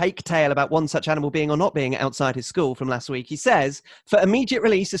somewhat opaque tale about one such animal being or not being outside his school from last week. He says, for immediate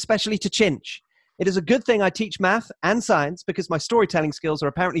release, especially to Chinch, it is a good thing I teach math and science because my storytelling skills are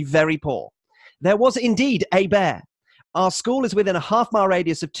apparently very poor. There was indeed a bear. Our school is within a half-mile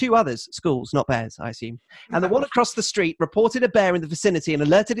radius of 2 others, schools, not bears, I assume. And the one across the street reported a bear in the vicinity and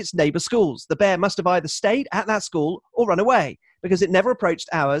alerted its neighbour schools. The bear must have either stayed at that school or run away, because it never approached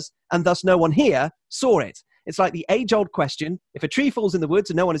ours, and thus no one here saw it. It's like the age-old question, if a tree falls in the woods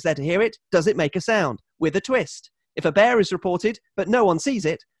and no one is there to hear it, does it make a sound? With a twist. If a bear is reported, but no one sees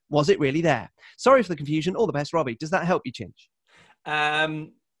it, was it really there? Sorry for the confusion. All the best, Robbie. Does that help you, Chinch?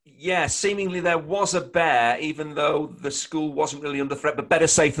 Yeah, seemingly there was a bear, even though the school wasn't really under threat, but better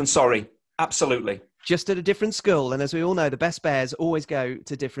safe than sorry. Absolutely. Just at a different school. And as we all know, the best bears always go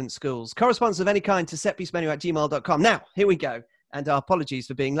to different schools. Correspondence of any kind to setpiecemenu@gmail.com. Now, here we go. And our apologies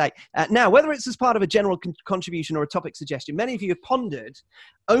for being late. Now, whether it's as part of a general contribution or a topic suggestion, many of you have pondered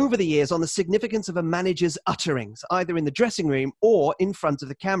over the years on the significance of a manager's utterings, either in the dressing room or in front of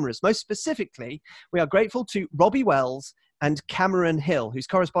the cameras. Most specifically, we are grateful to Robbie Wells and Cameron Hill, whose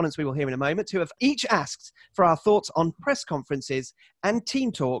correspondence we will hear in a moment, who have each asked for our thoughts on press conferences and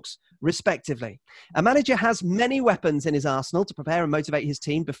team talks, respectively. A manager has many weapons in his arsenal to prepare and motivate his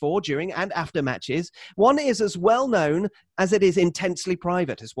team before, during, and after matches. One is as well known as it is intensely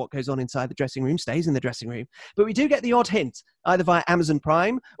private, as what goes on inside the dressing room stays in the dressing room. But we do get the odd hint, either via Amazon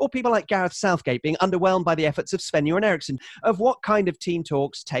Prime or people like Gareth Southgate being underwhelmed by the efforts of Sven-Göran Eriksson, of what kind of team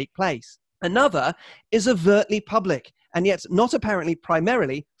talks take place. Another is overtly public, and yet not apparently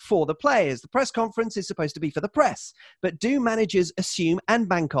primarily for the players. The press conference is supposed to be for the press, but do managers assume and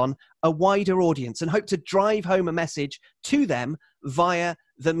bank on a wider audience and hope to drive home a message to them via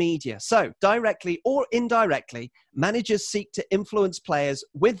the media? So, directly or indirectly, managers seek to influence players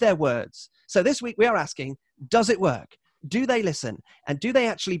with their words. So this week we are asking, does it work? Do they listen? And do they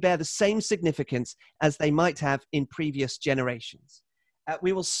actually bear the same significance as they might have in previous generations?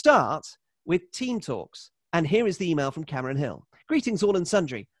 We will start with team talks. And here is the email from Cameron Hill. Greetings all and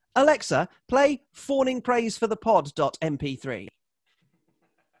sundry. Alexa, play Fawning Praise for the Pod.mp3.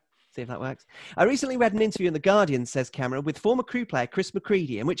 See if that works. I recently read an interview in The Guardian, says Cameron, with former crew player Chris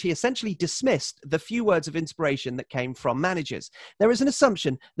McCready, in which he essentially dismissed the few words of inspiration that came from managers. There is an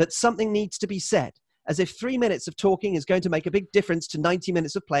assumption that something needs to be said, as if 3 minutes of talking is going to make a big difference to 90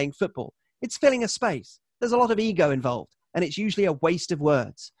 minutes of playing football. It's filling a space. There's a lot of ego involved, and it's usually a waste of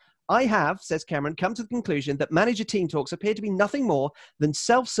words. I have, says Cameron, come to the conclusion that manager team talks appear to be nothing more than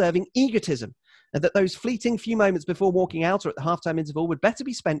self-serving egotism, and that those fleeting few moments before walking out or at the halftime interval would better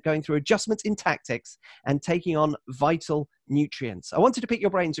be spent going through adjustments in tactics and taking on vital nutrients. I wanted to pick your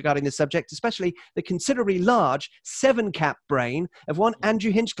brains regarding this subject, especially the considerably large 7-cap brain of one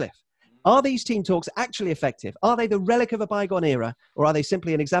Andrew Hinchcliffe. Are these team talks actually effective? Are they the relic of a bygone era, or are they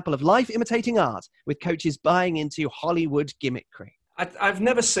simply an example of life imitating art with coaches buying into Hollywood gimmickry? I've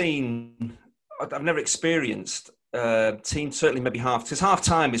never experienced team, certainly maybe half, because half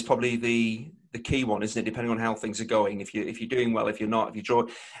time is probably the key one, isn't it? Depending on how things are going, if you're doing well, if you're not, if you draw,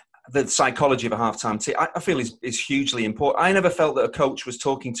 the psychology of a half-time team, I feel is hugely important. I never felt that a coach was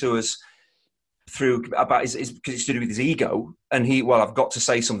talking to us through about his because it's to do with his ego, and I've got to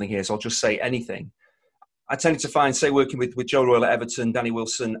say something here, so I'll just say anything. I tended to find, say, working with Joe Royle at Everton, Danny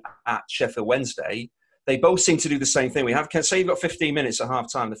Wilson at Sheffield Wednesday, they both seem to do the same thing. Say you've got 15 minutes at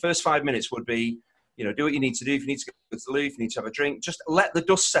half time. The first 5 minutes would be, do what you need to do. If you need to go to the loo, if you need to have a drink, just let the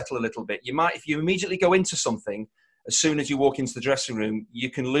dust settle a little bit. If you immediately go into something, as soon as you walk into the dressing room, you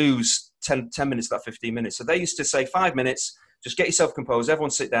can lose 10 minutes of that 15 minutes. So they used to say 5 minutes, just get yourself composed,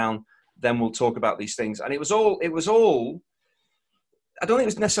 everyone sit down, then we'll talk about these things. And it was all I don't think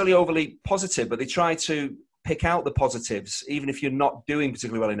it was necessarily overly positive, but they tried to pick out the positives, even if you're not doing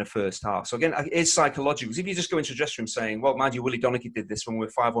particularly well in the first half. So again, it is psychological. Because if you just go into a dressing room saying, well, mind you, Willie Donachie did this when we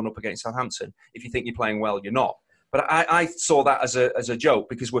were 5-1 up against Southampton. If you think you're playing well, you're not. But I saw that as a joke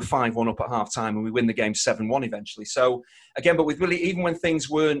because we're 5-1 up at half-time and we win the game 7-1 eventually. So, again, but with Willie, even when things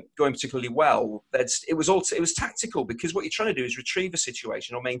weren't going particularly well, it was tactical because what you're trying to do is retrieve a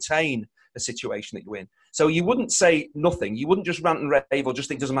situation or maintain a situation that you win. So you wouldn't say nothing. You wouldn't just rant and rave or just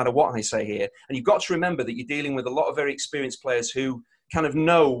think it doesn't matter what I say here. And you've got to remember that you're dealing with a lot of very experienced players who kind of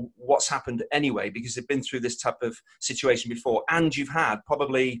know what's happened anyway because they've been through this type of situation before. And you've had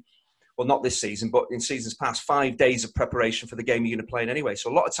probably... well, not this season, but in seasons past, 5 days of preparation for the game you're going to play in anyway. So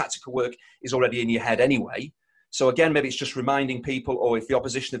a lot of tactical work is already in your head anyway. So again, maybe it's just reminding people, or if the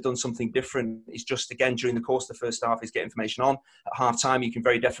opposition have done something different, it's just, again, during the course of the first half, is get information on. At half-time, you can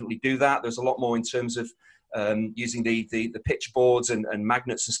very definitely do that. There's a lot more in terms of using the pitch boards and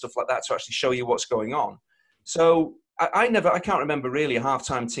magnets and stuff like that to actually show you what's going on. So I can't remember really a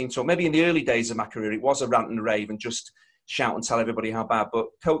half-time team talk. Maybe in the early days of my career, it was a rant and a rave and just shout and tell everybody how bad, but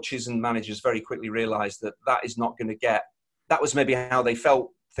coaches and managers very quickly realised that is not going to get, that was maybe how they felt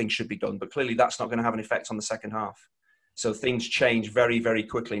things should be done, but clearly that's not going to have an effect on the second half. So things change very, very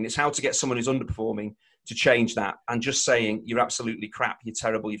quickly. And it's how to get someone who's underperforming to change that and just saying, you're absolutely crap, you're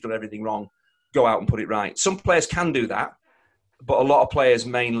terrible, you've done everything wrong, go out and put it right. Some players can do that, but a lot of players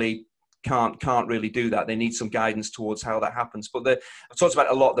mainly can't really do that. They need some guidance towards how that happens. But I've talked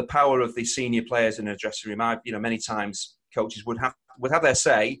about a lot, the power of the senior players in a dressing room. Many times coaches would have their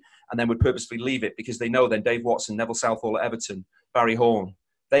say and then would purposefully leave it because they know then Dave Watson, Neville Southall at Everton, Barry Horn,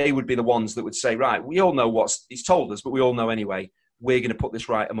 they would be the ones that would say, right, we all know what he's told us, but we all know anyway, we're going to put this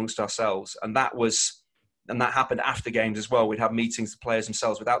right amongst ourselves. And that happened after games as well. We'd have meetings, the players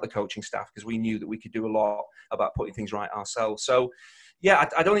themselves, without the coaching staff, because we knew that we could do a lot about putting things right ourselves. So, yeah,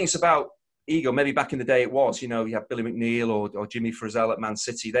 I don't think it's about ego. Maybe back in the day it was, you have Billy McNeil or Jimmy Frizzell at Man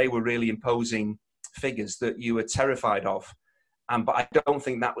City. They were really imposing figures that you were terrified of. But I don't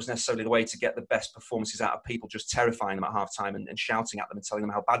think that was necessarily the way to get the best performances out of people, just terrifying them at halftime and shouting at them and telling them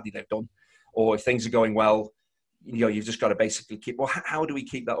how badly they've done. Or if things are going well, you've just got to basically how do we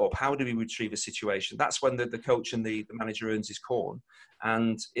keep that up? How do we retrieve a situation? That's when the coach and the manager earns his corn.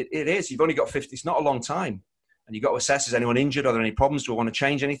 And it is. You've only got 50. It's not a long time. And you've got to assess, is anyone injured? Are there any problems? Do I want to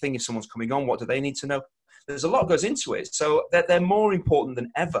change anything? If someone's coming on, what do they need to know? There's a lot goes into it. So they're more important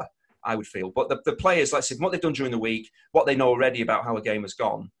than ever, I would feel. But the players, like I said, what they've done during the week, what they know already about how a game has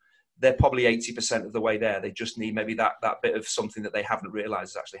gone, they're probably 80% of the way there. They just need maybe that bit of something that they haven't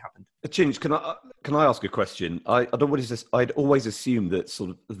realised has actually happened. Chinch, can I ask a question? I'd always assumed that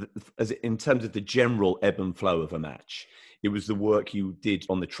sort of, as in terms of the general ebb and flow of a match, it was the work you did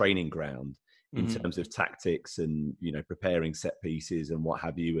on the training ground in terms of tactics and, preparing set pieces and what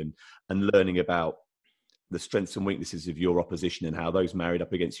have you, and learning about the strengths and weaknesses of your opposition and how those married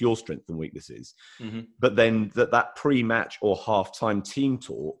up against your strengths and weaknesses. Mm-hmm. But then that pre-match or half-time team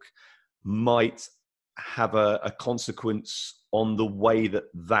talk might have a consequence on the way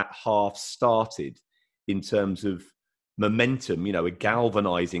that half started in terms of momentum, a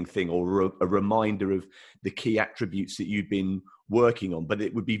galvanizing thing or a reminder of the key attributes that you've been working on. But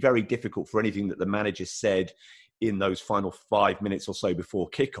it would be very difficult for anything that the manager said in those final 5 minutes or so before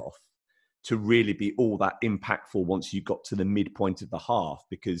kickoff to really be all that impactful once you got to the midpoint of the half,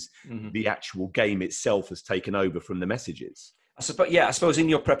 because the actual game itself has taken over from the messages. I suppose in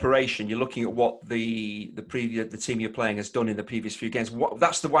your preparation, you're looking at what the team you're playing has done in the previous few games.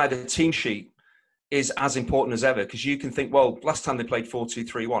 That's why the team sheet is as important as ever, because you can think, well, last time they played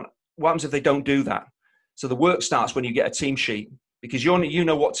 4-2-3-1. What happens if they don't do that? So the work starts when you get a team sheet, because you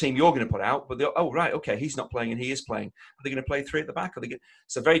know what team you're going to put out, but he's not playing and he is playing. Are they going to play three at the back?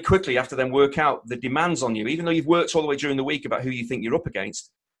 So very quickly, after then work out the demands on you, even though you've worked all the way during the week about who you think you're up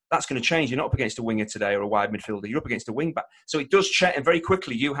against, that's going to change. You're not up against a winger today or a wide midfielder. You're up against a wing back. So it does change, and very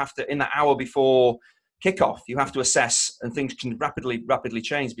quickly you have to, in that hour before kickoff, you have to assess, and things can rapidly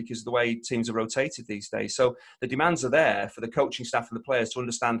change because of the way teams are rotated these days. So the demands are there for the coaching staff and the players to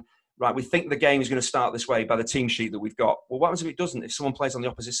understand, right, we think the game is going to start this way by the team sheet that we've got. Well, what happens if it doesn't? If someone plays on the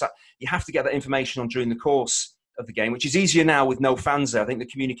opposite side, you have to get that information on during the course of the game, which is easier now with no fans there. I think the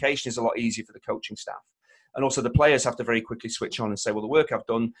communication is a lot easier for the coaching staff. And also the players have to very quickly switch on and say, well, the work I've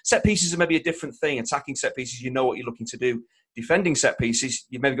done, set pieces are maybe a different thing. Attacking set pieces, you know what you're looking to do. Defending set pieces,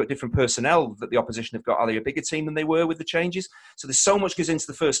 you've maybe got different personnel that the opposition have got. Are they a bigger team than they were with the changes? So there's so much goes into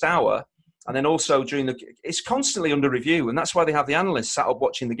the first hour. And then also it's constantly under review. And that's why they have the analysts sat up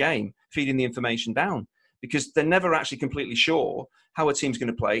watching the game, feeding the information down. because they're never actually completely sure how a team's going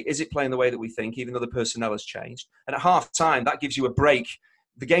to play. Is it playing the way that we think, even though the personnel has changed? And at half time, that gives you a break.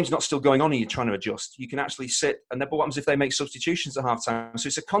 The game's not still going on and you're trying to adjust. You can actually sit, and then, but what happens if they make substitutions at half time? So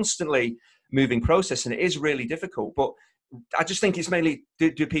it's a constantly moving process, and it is really difficult. But I just think it's mainly,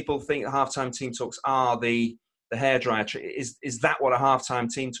 do people think that halftime team talks are the hairdryer? Is that what a halftime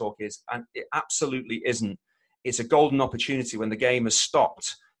team talk is? And it absolutely isn't. It's a golden opportunity when the game has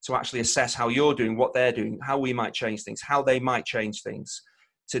stopped to actually assess how you're doing, what they're doing, how we might change things, how they might change things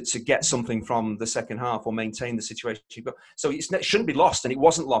to get something from the second half or maintain the situation. So it shouldn't be lost, and it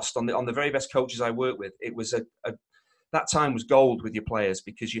wasn't lost on the very best coaches I worked with. It was that time was gold with your players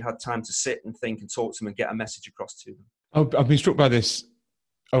because you had time to sit and think and talk to them and get a message across to them. I've been struck by this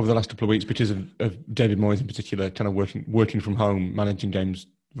over the last couple of weeks because of David Moyes in particular, kind of working from home, managing games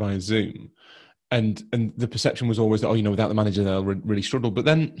via Zoom. And the perception was always that, without the manager, they'll really struggle. But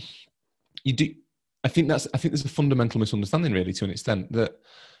then I think there's a fundamental misunderstanding, really, to an extent, that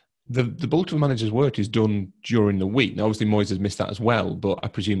the bulk of the manager's work is done during the week. Now, obviously, Moyes has missed that as well, but I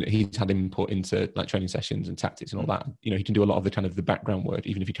presume that he's had input into like training sessions and tactics and all that. He can do a lot of the kind of the background work,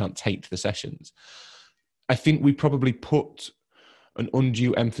 even if he can't take to the sessions. I think we probably put an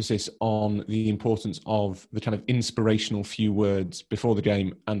undue emphasis on the importance of the kind of inspirational few words before the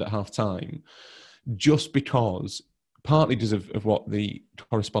game and at half time, just because, partly because of what the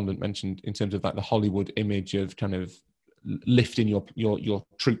correspondent mentioned in terms of like the Hollywood image of kind of lifting your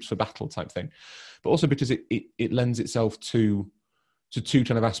troops for battle type thing, but also because it lends itself to two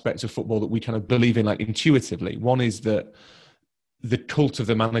kind of aspects of football that we kind of believe in like intuitively. One is that the cult of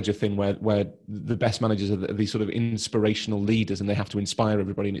the manager thing where the best managers are these sort of inspirational leaders and they have to inspire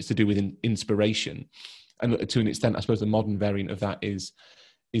everybody, and it's to do with inspiration. And to an extent, I suppose the modern variant of that is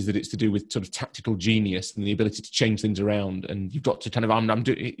that it's to do with sort of tactical genius and the ability to change things around. And you've got to kind of, I'm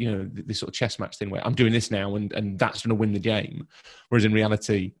doing, this sort of chess match thing where I'm doing this now and that's going to win the game. Whereas in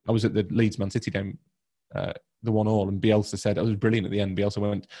reality, I was at the Leeds Man City game, the 1-1, and Bielsa said, it was brilliant at the end. Bielsa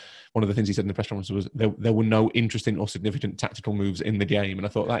went, one of the things he said in the press conference was there were no interesting or significant tactical moves in the game. And I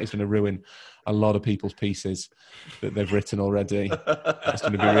thought that is going to ruin a lot of people's pieces that they've written already. That's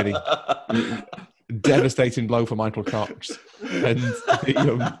going to be really devastating blow for Michael Cox, and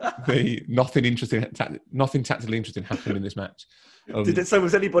nothing tactically interesting happened in this match.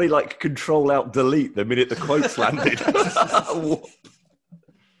 Was anybody like Control Alt Delete the minute the quotes landed?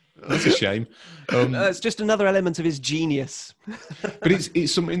 That's a shame. It's just another element of his genius. But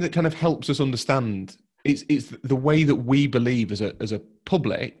it's something that kind of helps us understand. It's the way that we believe as a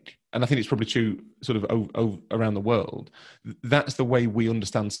public. And I think it's probably true sort of around the world. That's the way we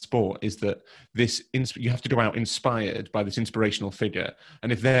understand sport, is that you have to go out inspired by this inspirational figure.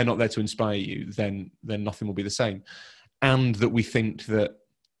 And if they're not there to inspire you, then nothing will be the same. And that we think that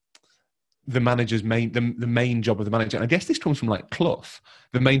the manager's the main job of the manager, and I guess this comes from like Clough,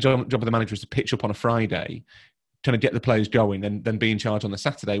 the main job of the manager is to pitch up on a Friday, kind of get the players going, and then be in charge on the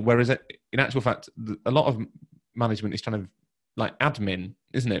Saturday. Whereas in actual fact, a lot of management is kind of like admin,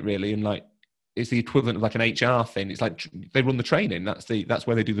 isn't it, really? And like it's the equivalent of like an HR thing. It's like they run the training. That's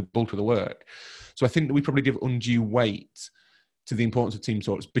where they do the bulk of the work. So I think that we probably give undue weight to the importance of team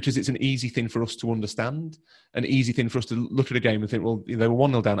talks because it's an easy thing for us to understand, an easy thing for us to look at a game and think, well, they were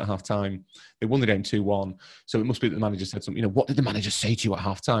 1-0 down at half time. They won the game 2-1. So it must be that the manager said something, what did the manager say to you at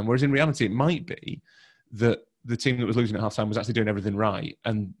half time? Whereas in reality, it might be that the team that was losing at half-time was actually doing everything right,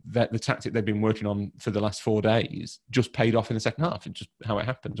 and that the tactic they've been working on for the last 4 days just paid off in the second half. It's just how it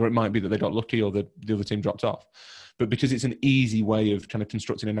happens. Or it might be that they got lucky or the other team dropped off. But because it's an easy way of kind of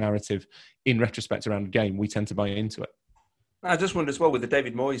constructing a narrative in retrospect around a game, we tend to buy into it. I just wonder as well with the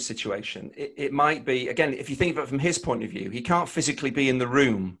David Moyes situation, it might be, again, if you think of it from his point of view, he can't physically be in the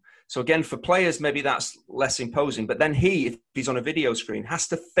room. So again, for players, maybe that's less imposing. But then if he's on a video screen, has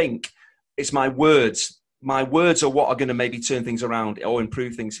to think, it's my words. My words are what are going to maybe turn things around or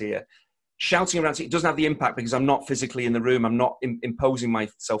improve things here. Shouting around, it doesn't have the impact because I'm not physically in the room. I'm not imposing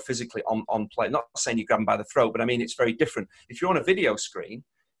myself physically on play. Not saying you grab them by the throat, but I mean, it's very different. If you're on a video screen,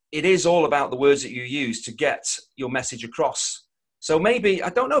 it is all about the words that you use to get your message across. So maybe, I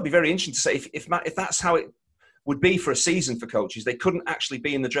don't know, it'd be very interesting to say if that's how it would be for a season for coaches, they couldn't actually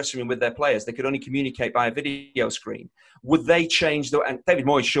be in the dressing room with their players. They could only communicate by a video screen. Would they change? And David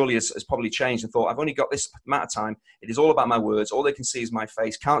Moyes surely has probably changed and thought, I've only got this amount of time. It is all about my words. All they can see is my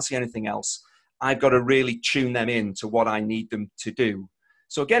face. Can't see anything else. I've got to really tune them in to what I need them to do.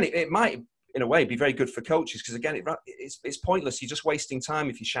 So again, it might, in a way, be very good for coaches because, again, it's pointless. You're just wasting time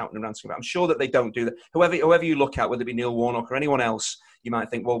if you're shouting and ranting about it. I'm sure that they don't do that. Whoever you look at, whether it be Neil Warnock or anyone else, you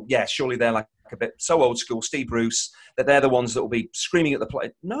might think, well, yeah, surely they're like a bit so old school, Steve Bruce, that they're the ones that will be screaming at the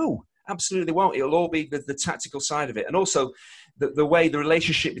play. No, Absolutely they won't. It'll all be the tactical side of it. And also the way the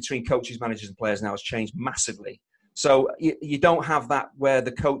relationship between coaches, managers and players now has changed massively. So you don't have that where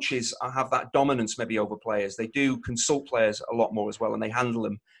the coaches have that dominance maybe over players. They do consult players a lot more as well, and they handle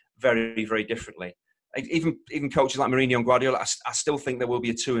them very, very differently. Even coaches like Mourinho and Guardiola, I still think there will be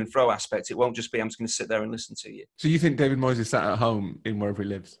a to and fro aspect. It won't just be, I'm just going to sit there and listen to you. So you think David Moyes is sat at home in wherever he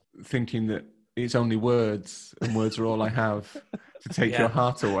lives, thinking that it's only words and words are all I have to take your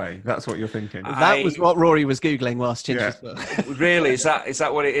heart away? That's what you're thinking. That was what Rory was Googling whilst Chinch was. Really? Is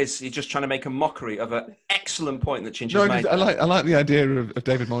that what it is? You're just trying to make a mockery of an excellent point that Chinch has made? I like the idea of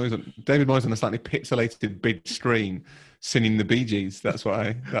David Moyes on a slightly pixelated big screen singing the Bee Gees. That's what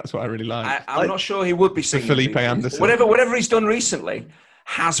I really like. I'm not sure he would be singing Felipe Anderson. Whatever he's done recently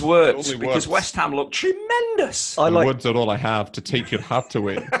has worked because West Ham look tremendous. Words are all I have to take your heart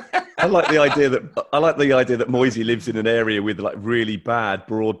away. I like the idea that Moisey lives in an area with like really bad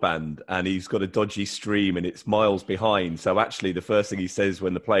broadband, and he's got a dodgy stream, and it's miles behind. So actually, the first thing he says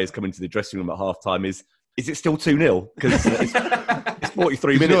when the players come into the dressing room at half time is it still 2-0? Because it's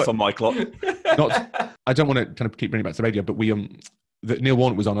 43 minutes on my clock. I don't want to kind of keep bringing it back to the radio, but that Neil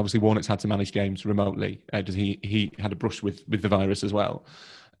Warnock was on. Obviously, Warnock's had to manage games remotely because he had a brush with the virus as well.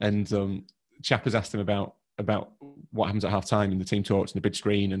 And Chap has asked him about what happens at half time in the team talks and the big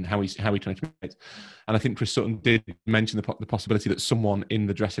screen and how he transmits. And I think Chris Sutton did mention the possibility that someone in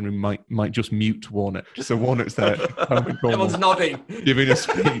the dressing room might just mute Warnock. So Warnock's there, everyone's nodding, giving a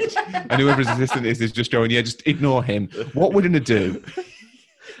speech, and whoever his assistant is just going, yeah, just ignore him. What we're going to do.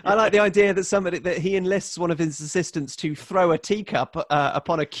 I like the idea that he enlists one of his assistants to throw a teacup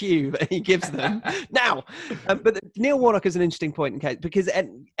upon a cue that he gives them now. But Neil Warnock is an interesting point in case, because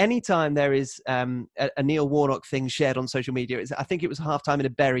anytime there is a Neil Warnock thing shared on social media, I think it was halftime in a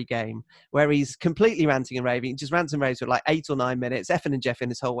Bury game where he's completely ranting and raving, just rants and raves for like 8 or 9 minutes, effing and jeffing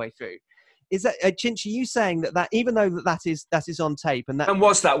this whole way through. Is that Chinch? Are you saying that even though that is on tape and that? When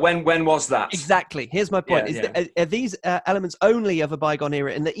was that? When was that? Exactly. Here's my point: are these elements only of a bygone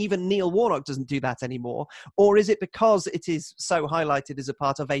era, and that even Neil Warnock doesn't do that anymore, or is it because it is so highlighted as a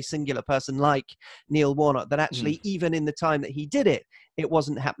part of a singular person like Neil Warnock that actually, even in the time that he did it, it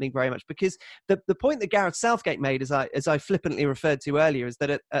wasn't happening very much? Because the point that Gareth Southgate made, as I flippantly referred to earlier, is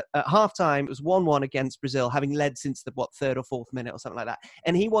that at half time it was 1-1 against Brazil, having led since the 3rd or 4th minute or something like that,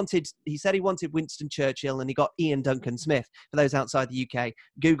 and he said he wanted Winston Churchill and he got Ian Duncan Smith. For those outside the UK,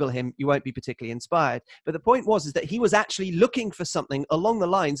 Google him, you won't be particularly inspired. But the point is that he was actually looking for something along the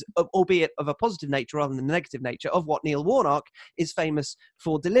lines of, albeit of a positive nature rather than a negative nature, of what Neil Warnock is famous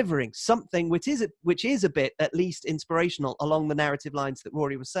for delivering, something which is a bit at least inspirational along the narrative lines that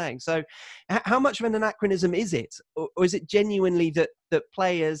Rory was saying. So how much of an anachronism is it? Or is it genuinely that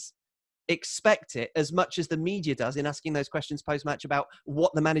players expect it as much as the media does in asking those questions post-match about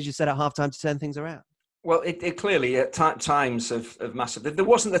what the manager said at halftime to turn things around? Well, it clearly at times of massive. There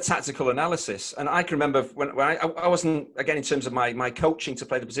wasn't the tactical analysis, and I can remember when I wasn't, again, in terms of my coaching to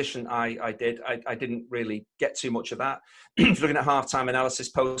play the position I didn't really get too much of that. Looking at halftime analysis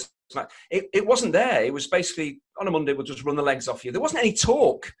post, it wasn't there. It was basically on a Monday we'll just run the legs off you. There wasn't any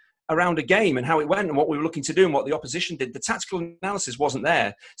talk around a game and how it went and what we were looking to do and what the opposition did. The tactical analysis wasn't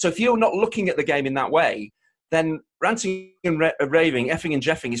there. So if you're not looking at the game in that way, then ranting and raving, effing and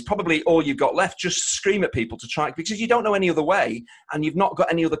jeffing is probably all you've got left. Just scream at people to try, because you don't know any other way and you've not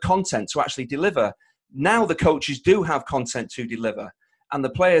got any other content to actually deliver. Now the coaches do have content to deliver and the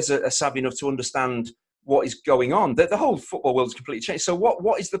players are savvy enough to understand what is going on. The whole football world has completely changed. So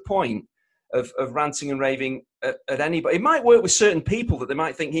what is the point of ranting and raving at anybody? It might work with certain people that they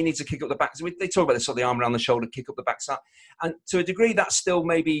might think he needs to kick up the back. They talk about this, so the arm around the shoulder, kick up the backside. And to a degree that still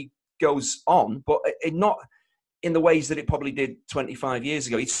maybe goes on, but not in the ways that it probably did 25 years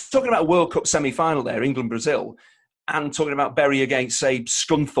ago. He's talking about a World Cup semi-final there, England-Brazil, and talking about Bury against, say,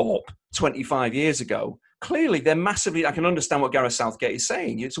 Scunthorpe 25 years ago. Clearly, they're massively... I can understand what Gareth Southgate is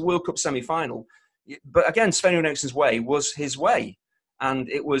saying. It's a World Cup semi-final. But again, Sven Eriksson's way was his way, and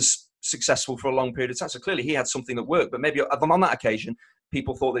it was successful for a long period of time. So clearly he had something that worked, but maybe on that occasion,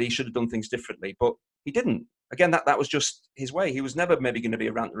 people thought that he should have done things differently, but he didn't. Again, that was just his way. He was never maybe going to be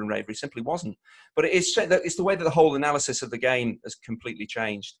a ranter and raver. He simply wasn't. But it's the way that the whole analysis of the game has completely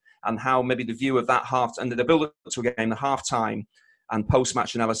changed, and how maybe the view of that half and the build-up to a game, the half-time and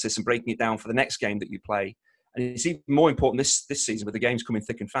post-match analysis and breaking it down for the next game that you play. And it's even more important this season with the games coming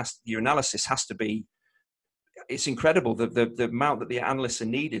thick and fast. Your analysis has to be... It's incredible the amount that the analysts are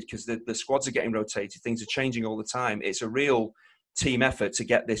needed, because the squads are getting rotated. Things are changing all the time. It's a real team effort to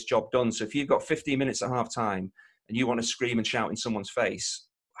get this job done. So if you've got 15 minutes at half time and you want to scream and shout in someone's face,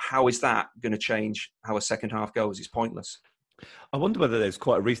 how is that going to change how a second half goes? It's pointless. I wonder whether there's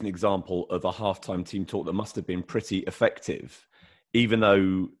quite a recent example of a halftime team talk that must have been pretty effective, even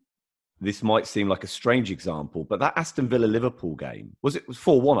though this might seem like a strange example, but that Aston Villa-Liverpool game, was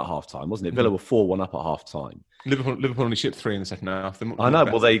 4-1 at half-time, wasn't it? Villa were 4-1 up at half-time. Liverpool only shipped 3 in the second half. I know.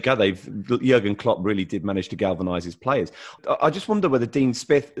 Well, there you go. Jurgen Klopp really did manage to galvanise his players. I just wonder whether Dean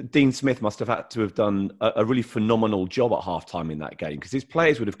Smith must have had to have done a really phenomenal job at half-time in that game, because his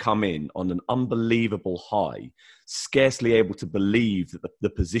players would have come in on an unbelievable high, scarcely able to believe that the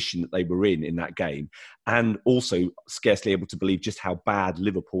position that they were in that game, and also scarcely able to believe just how bad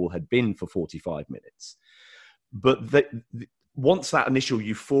Liverpool had been for 45 minutes. But once that initial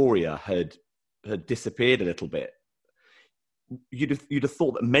euphoria had disappeared a little bit, you'd have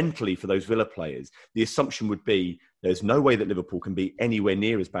thought that mentally for those Villa players, the assumption would be there's no way that Liverpool can be anywhere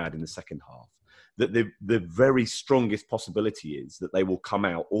near as bad in the second half. That the very strongest possibility is that they will come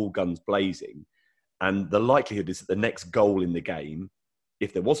out all guns blazing, and the likelihood is that the next goal in the game,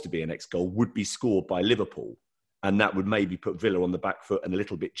 if there was to be a next goal, would be scored by Liverpool. And that would maybe put Villa on the back foot and a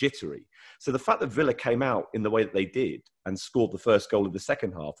little bit jittery. So the fact that Villa came out in the way that they did and scored the first goal of the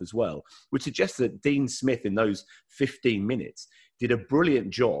second half as well, would suggest that Dean Smith in those 15 minutes did a brilliant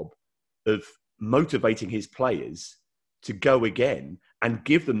job of motivating his players to go again and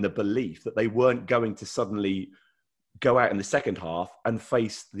give them the belief that they weren't going to suddenly go out in the second half and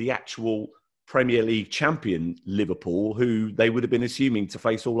face the actual Premier League champion Liverpool, who they would have been assuming to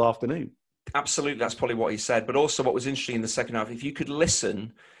face all afternoon. Absolutely, that's probably what he said. But also what was interesting in the second half, if you could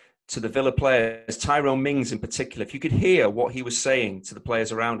listen to the Villa players, Tyrone Mings in particular, if you could hear what he was saying to the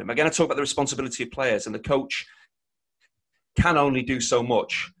players around him. Again, I talk about the responsibility of players, and the coach can only do so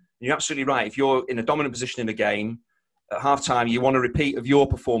much. You're absolutely right. If you're in a dominant position in a game, at halftime, you want a repeat of your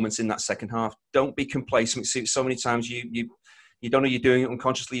performance in that second half. Don't be complacent. We see it so many times. You don't know you're doing it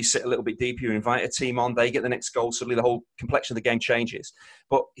unconsciously. You sit a little bit deeper. You invite a team on. They get the next goal. Suddenly the whole complexion of the game changes.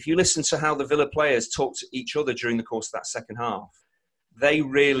 But if you listen to how the Villa players talk to each other during the course of that second half, they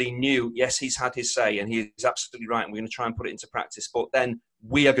really knew, yes, he's had his say and he's absolutely right and we're going to try and put it into practice. But then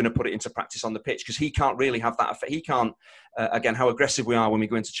we are going to put it into practice on the pitch, because he can't really have that effect. He can't, again, how aggressive we are when we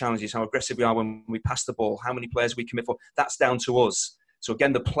go into challenges, how aggressive we are when we pass the ball, how many players we commit for. That's down to us. So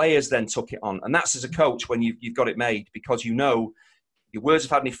again, the players then took it on. And that's as a coach when you've got it made, because you know your words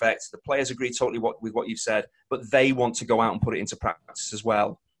have had an effect. The players agree totally with what you've said, but they want to go out and put it into practice as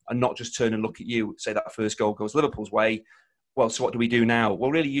well, and not just turn and look at you, say that first goal goes Liverpool's way. Well, so what do we do now?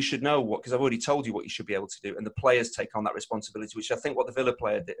 Well, really, you should know what, because I've already told you what you should be able to do. And the players take on that responsibility, which I think what the Villa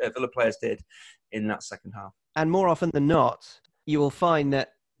players did in that second half. And more often than not, you will find that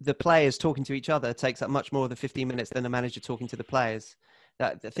the players talking to each other takes up much more than 15 minutes than a manager talking to the players.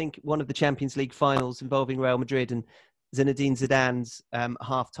 I think one of the Champions League finals involving Real Madrid and Zinedine Zidane's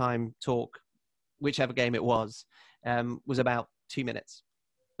halftime talk, whichever game it was about 2 mintes.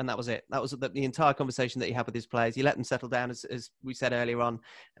 And that was it. That was the entire conversation that he had with his players. He let them settle down, as we said earlier on,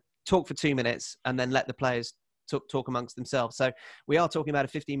 talk for 2 minutes, and then let the players talk amongst themselves. So we are talking about a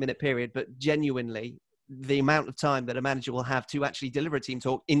 15-minute period, but genuinely, the amount of time that a manager will have to actually deliver a team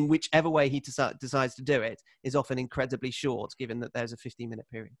talk in whichever way he decides to do it is often incredibly short, given that there's a 15-minute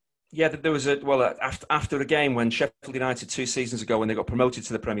period. Yeah, there was after a game when Sheffield United 2 seasons ago, when they got promoted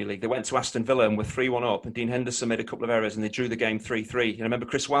to the Premier League, they went to Aston Villa and were 3-1 up, and Dean Henderson made a couple of errors and they drew the game 3-3. And I remember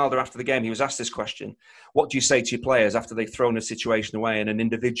Chris Wilder after the game, he was asked this question: what do you say to your players after they've thrown a situation away and an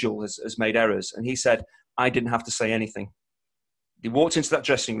individual has made errors? And he said, I didn't have to say anything. They walked into that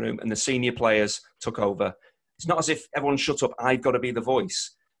dressing room and the senior players took over. It's not as if everyone shut up, I've got to be the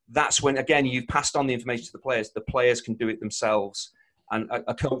voice. That's when, again, you've passed on the information to the players. The players can do it themselves. And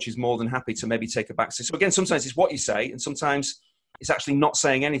a coach is more than happy to maybe take a back seat. So again, sometimes it's what you say, and sometimes it's actually not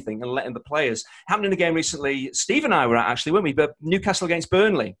saying anything and letting the players. Happened in a game recently, Steve and I were at, actually, weren't we? But Newcastle against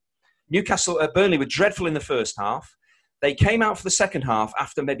Burnley. Burnley were dreadful in the first half. They came out for the second half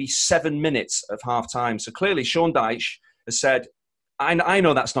after maybe 7 minutes of half time. So clearly Sean Dyche has said, I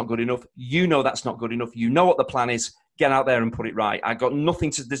know that's not good enough. You know that's not good enough. You know what the plan is. Get out there and put it right.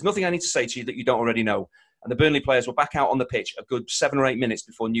 There's nothing I need to say to you that you don't already know. And the Burnley players were back out on the pitch a good 7 or 8 minutes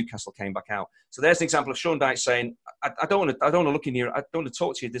before Newcastle came back out. So there's an example of Sean Dyche saying, I don't want to look in here. I don't want to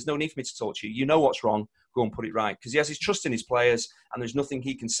talk to you. There's no need for me to talk to you. You know what's wrong. Go and put it right. Because he has his trust in his players, and there's nothing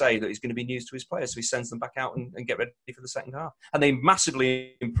he can say that is going to be news to his players. So he sends them back out and get ready for the second half. And they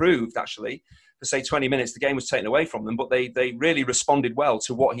massively improved, actually. For, say, 20 minutes, the game was taken away from them, but they really responded well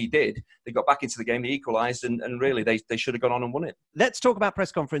to what he did. They got back into the game, they equalised, and really they should have gone on and won it. Let's talk about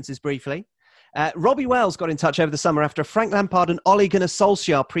press conferences briefly. Robbie Wells got in touch over the summer after a Frank Lampard and Ole Gunnar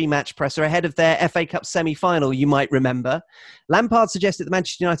Solskjaer pre-match presser ahead of their FA Cup semi-final, you might remember. Lampard suggested that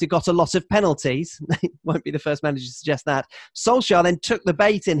Manchester United got a lot of penalties. Won't be the first manager to suggest that. Solskjaer then took the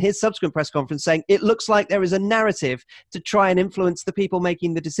bait in his subsequent press conference, saying it looks like there is a narrative to try and influence the people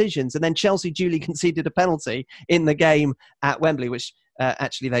making the decisions. And then Chelsea duly conceded a penalty in the game at Wembley, which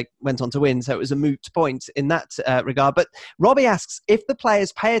actually they went on to win, so it was a moot point in that regard. But Robbie asks if the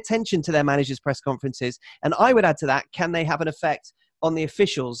players pay attention to their managers' press conferences, and I would add to that, can they have an effect on the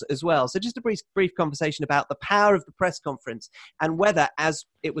officials as well? So just a brief conversation about the power of the press conference and whether, as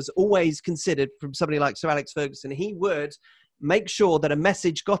it was always considered from somebody like Sir Alex Ferguson, he would make sure that a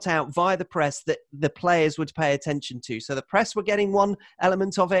message got out via the press that the players would pay attention to. So the press were getting one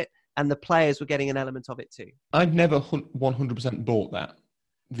element of it, and the players were getting an element of it too. I've never 100% bought that.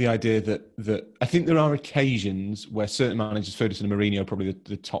 The idea that I think there are occasions where certain managers, Ferguson and Mourinho, probably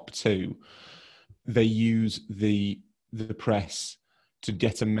the top two, they use the press to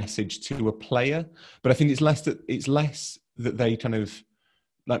get a message to a player. But I think it's less that they kind of,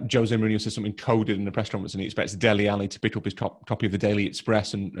 like Jose Mourinho says something coded in the press conference and he expects Dele Alli to pick up his copy of the Daily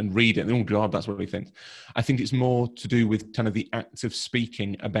Express and read it. And, oh, God, that's what he thinks. I think it's more to do with kind of the act of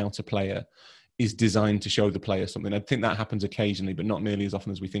speaking about a player is designed to show the player something. I think that happens occasionally, but not nearly as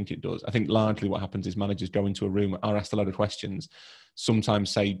often as we think it does. I think largely what happens is managers go into a room, are asked a lot of questions,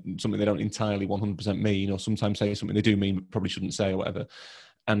 sometimes say something they don't entirely 100% mean, or sometimes say something they do mean but probably shouldn't say or whatever.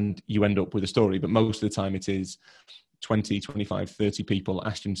 And you end up with a story. But most of the time it is 20, 25, 30 people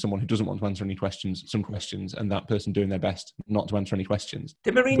asking someone who doesn't want to answer any questions, some questions, and that person doing their best not to answer any questions.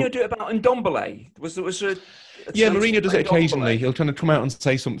 Did Mourinho do it about Ndombele? Was there yeah, Mourinho does it occasionally. He'll kind of come out and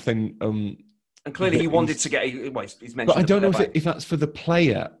say something. And clearly he wanted to get, he's mentioned. But I don't know if that's for the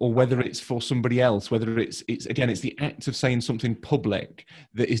player or whether it's for somebody else, whether it's the act of saying something public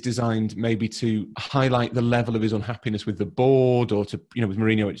that is designed maybe to highlight the level of his unhappiness with the board, or to, with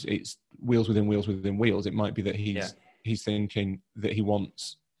Mourinho, it's wheels within wheels within wheels. It might be that he's thinking that he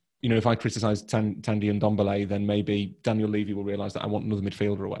wants, if I criticise Tanguy Ndombele, then maybe Daniel Levy will realise that I want another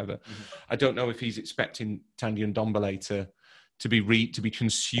midfielder or whatever. Mm-hmm. I don't know if he's expecting Tanguy Ndombele to be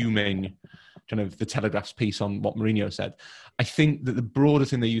consuming kind of the Telegraph's piece on what Mourinho said. I think that the broader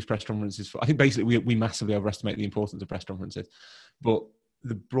thing they use press conferences for, I think basically we massively overestimate the importance of press conferences, but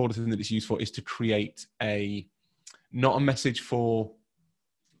the broader thing that it's used for is to create not a message for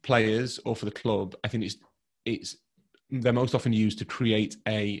players or for the club. I think they're most often used to create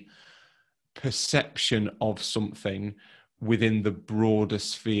a perception of something within the broader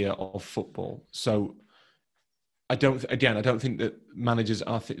sphere of football. So I don't think that managers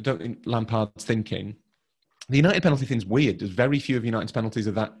I don't think Lampard's thinking. The United penalty thing's weird. There's very few of United's penalties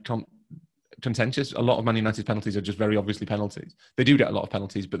are that contentious. A lot of Man United's penalties are just very obviously penalties. They do get a lot of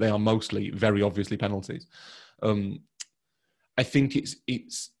penalties, but they are mostly very obviously penalties. I think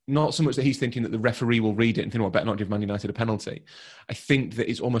it's not so much that he's thinking that the referee will read it and think, well, I better not give Man United a penalty. I think that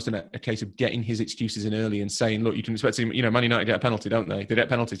it's almost a case of getting his excuses in early and saying, look, you can expect to see, Man United get a penalty, don't they? They get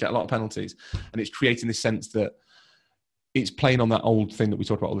penalties, get a lot of penalties. And it's creating this sense that it's playing on that old thing that we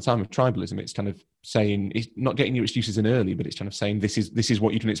talk about all the time of tribalism. It's kind of saying, it's not getting your excuses in early, but it's kind of saying, this is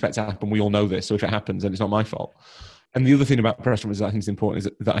what you can expect to happen. We all know this. So if it happens, then it's not my fault. And the other thing about press conferences that I think is important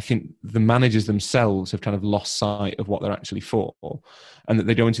is that I think the managers themselves have kind of lost sight of what they're actually for, and that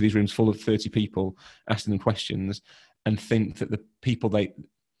they go into these rooms full of 30 people asking them questions and think that the people they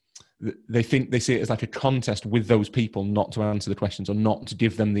think they see it as like a contest with those people not to answer the questions or not to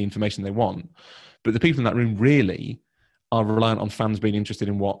give them the information they want. But the people in that room really are reliant on fans being interested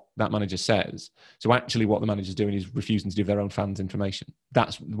in what that manager says. So actually what the manager's doing is refusing to give their own fans information.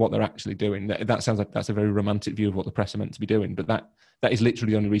 That's what they're actually doing. That sounds like that's a very romantic view of what the press are meant to be doing. But that is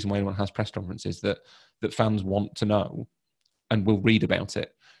literally the only reason why anyone has press conferences, that fans want to know and will read about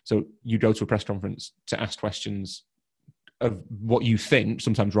it. So you go to a press conference to ask questions of what you think,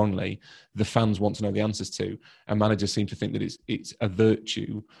 sometimes wrongly, the fans want to know the answers to, and managers seem to think that it's a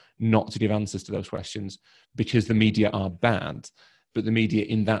virtue not to give answers to those questions because the media are bad. But the media,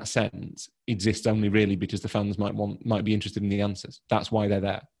 in that sense, exists only really because the fans might be interested in the answers. That's why they're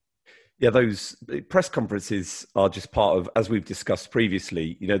there. Yeah, those press conferences are just part of, as we've discussed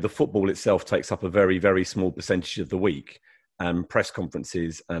previously, the football itself takes up a very, very small percentage of the week, and press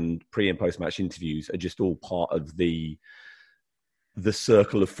conferences and pre and post match interviews are just all part of the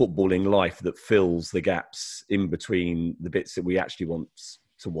circle of footballing life that fills the gaps in between the bits that we actually want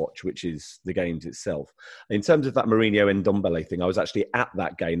to watch, which is the games itself. In terms of that Mourinho and Ndombele thing, I was actually at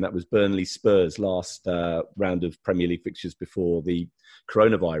that game. That was Burnley Spurs last round of Premier League fixtures before the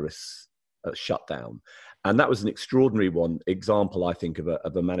coronavirus shutdown. And that was an extraordinary example, I think, of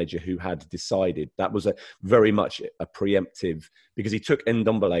a manager who had decided. That was very much a preemptive, because he took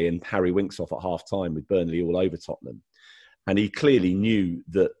Ndombele and Harry Winks off at half-time with Burnley all over Tottenham. And he clearly knew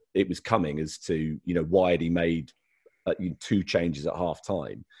that it was coming as to, why had he made 2 changes at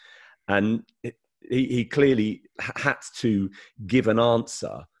half-time. And he clearly had to give an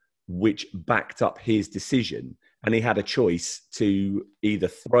answer which backed up his decision. And he had a choice to either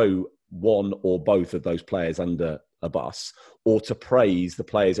throw one or both of those players under a bus, or to praise the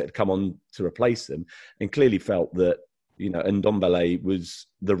players that had come on to replace them, and clearly felt that, Ndombele was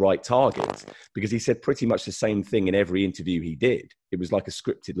the right target, because he said pretty much the same thing in every interview he did. It was like a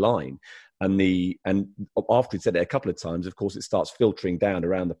scripted line. And after he'd said it a couple of times, of course, it starts filtering down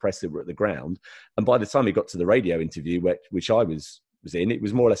around the press that were at the ground. And by the time he got to the radio interview, which I was in, it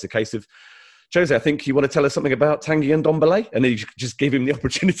was more or less a case of, Jose, I think you want to tell us something about Tanguy Ndombele, and then you just gave him the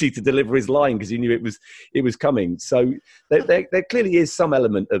opportunity to deliver his line because he knew it was coming. So there clearly is some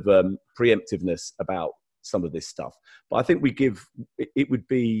element of preemptiveness about some of this stuff. But I think it would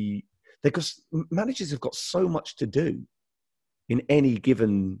be, because managers have got so much to do in any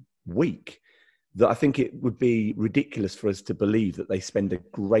given week that I think it would be ridiculous for us to believe that they spend a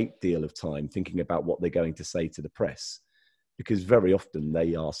great deal of time thinking about what they're going to say to the press. Because very often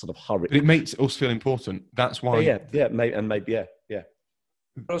they are sort of hurried. But it makes us feel important. That's why. Yeah. That's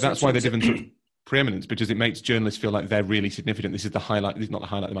why they're given sort of preeminence, because it makes journalists feel like they're really significant. This is the highlight. This is not the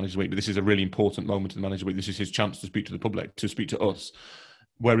highlight of the manager's week, but this is a really important moment of the manager's week. This is his chance to speak to the public, to speak to us.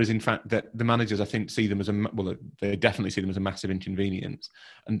 Whereas, in fact, that the managers, I think, see them as they definitely see them as a massive inconvenience,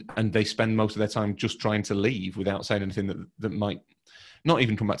 and they spend most of their time just trying to leave without saying anything that might not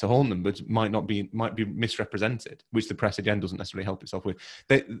even come back to haunt them, but might be misrepresented, which the press again doesn't necessarily help itself with.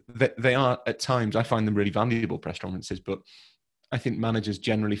 They are at times, I find them really valuable press conferences, but I think managers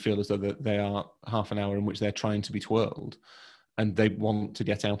generally feel as though they are half an hour in which they're trying to be twirled, and they want to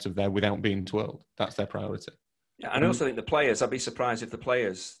get out of there without being twirled. That's their priority. Yeah, and I also think the players, I'd be surprised if the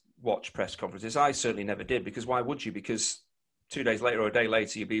players watch press conferences. I certainly never did, because why would you? Because 2 days later or a day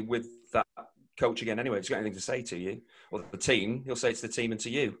later, you'd be with that coach again anyway. If he's got anything to say to you or the team, he'll say it to the team and to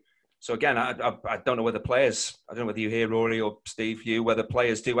you. So again, I don't know whether players, I don't know whether you hear, Rory or Steve, whether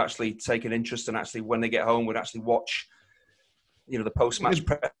players do actually take an interest and actually when they get home would actually watch, the post-match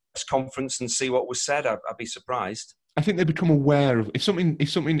press conference and see what was said. I'd be surprised. I think they become aware of if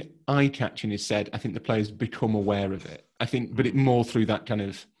something eye-catching is said. I think the players become aware of it. I think, but it more through that kind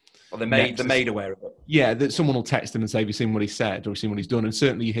of. Well, they're made aware of it. Yeah, that someone will text them and say, "Have you seen what he said?" or "Have you seen what he's done?" And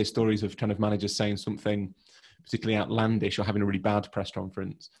certainly, you hear stories of kind of managers saying something particularly outlandish or having a really bad press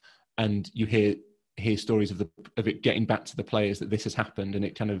conference, and you hear stories of it getting back to the players that this has happened, and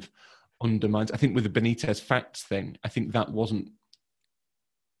it kind of undermines. I think with the Benitez facts thing, I think that wasn't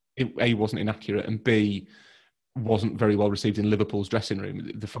inaccurate, and B, wasn't very well received in Liverpool's dressing room.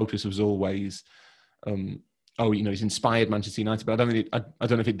 The focus was always, he's inspired Manchester United, but I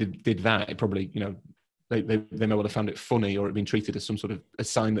don't know if it did that. It probably, they may well have found it funny, or it been treated as some sort of a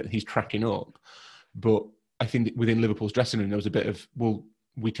sign that he's cracking up. But I think within Liverpool's dressing room, there was a bit of, well,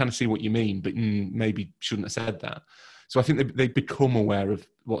 we kind of see what you mean, but maybe shouldn't have said that. So I think they become aware of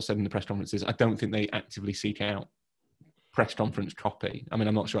what's said in the press conferences. I don't think they actively seek out press conference copy. I mean,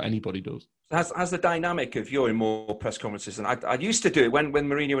 I'm not sure anybody does. Has the dynamic of you're in more press conferences, and I used to do it when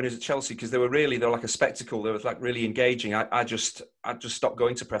Mourinho was at Chelsea, because they're like a spectacle. They were like really engaging. I just stopped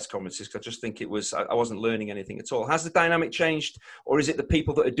going to press conferences because I just think I wasn't learning anything at all. Has the dynamic changed, or is it the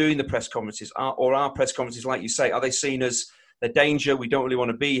people that are doing the press conferences, or are press conferences, like you say, are they seen as the danger? We don't really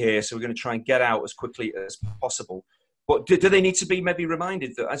want to be here, so we're going to try and get out as quickly as possible. But do they need to be maybe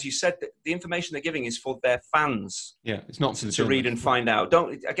reminded that, as you said, that the information they're giving is for their fans? Yeah, it's not to read and find out.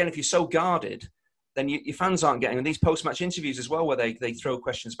 If you're so guarded, then your fans aren't getting. And these post-match interviews as well, where they throw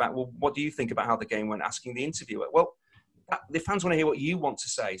questions back. Well, what do you think about how the game went? Asking the interviewer. Well, the fans want to hear what you want to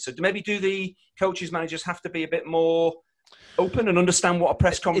say. So maybe do the coaches, managers have to be a bit more open and understand what a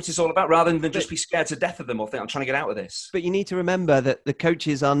press conference is all about, rather than just be scared to death of them or think, I'm trying to get out of this. But you need to remember that the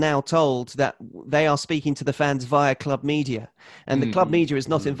coaches are now told that they are speaking to the fans via club media, and the club media is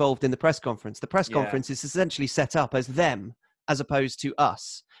not involved in the press conference. The press conference is essentially set up as them as opposed to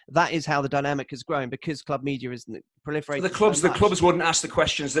us. That is how the dynamic has grown, because club media is proliferating. So the clubs wouldn't ask the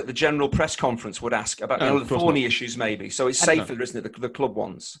questions that the general press conference would ask about the thorny issues, maybe. So it's safer, isn't it? The club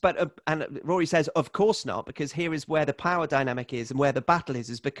ones. But and Rory says, of course not, because here is where the power dynamic is and where the battle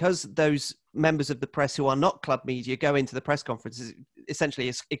is because those members of the press who are not club media go into the press conferences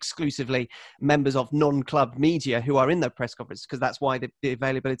essentially exclusively members of non-club media who are in the press conference, because that's why the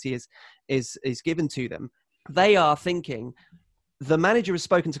availability is given to them. They are thinking, the manager has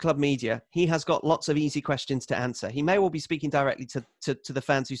spoken to club media. He has got lots of easy questions to answer. He may well be speaking directly to the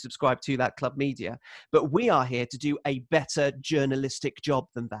fans who subscribe to that club media, but we are here to do a better journalistic job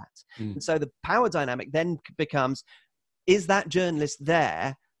than that. And so the power dynamic then becomes, is that journalist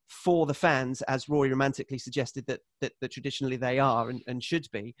there for the fans, as Rory romantically suggested that traditionally they are and should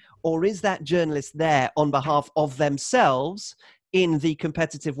be, or is that journalist there on behalf of themselves in the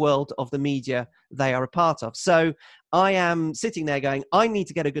competitive world of the media they are a part of? So I am sitting there going, I need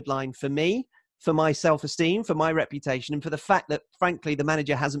to get a good line for me, for my self-esteem, for my reputation, and for the fact that, frankly, the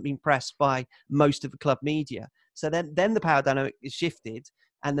manager hasn't been pressed by most of the club media. So then the power dynamic is shifted,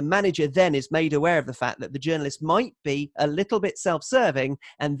 and the manager then is made aware of the fact that the journalist might be a little bit self-serving,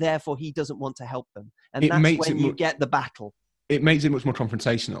 and therefore he doesn't want to help them. And that's when you get the battle. It makes it much more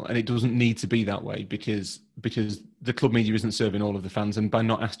confrontational, and it doesn't need to be that way because the club media isn't serving all of the fans, and by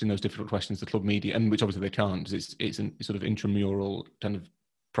not asking those difficult questions, the club media, and which obviously they can't, because it's a sort of intramural kind of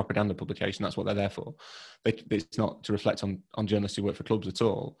propaganda publication. That's what they're there for. It's not to reflect on journalists who work for clubs at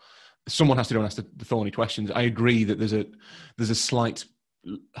all. Someone has to go and ask the thorny questions. I agree that there's a slight.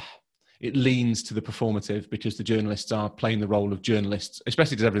 It leans to the performative because the journalists are playing the role of journalists,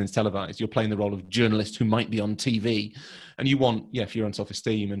 especially because everything's televised. You're playing the role of journalists who might be on TV, and you want, for your own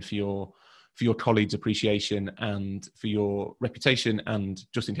self-esteem and for your colleagues' appreciation and for your reputation, and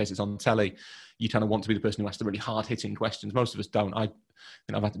just in case it's on telly, you kind of want to be the person who asks the really hard-hitting questions. Most of us don't. I've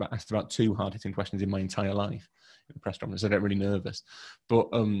asked about 2 hard-hitting questions in my entire life in the press conference. I get really nervous, but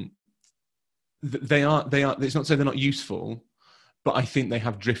they are. It's not to say they're not useful, but I think they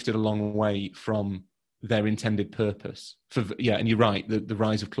have drifted a long way from their intended purpose. And you're right, the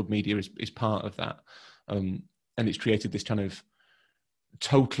rise of club media is part of that. And it's created this kind of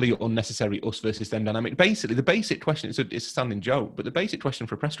totally unnecessary us versus them dynamic. Basically, the basic question, it's a standing joke, but the basic question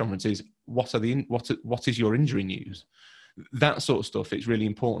for a press conference is, what is your injury news? That sort of stuff, it's really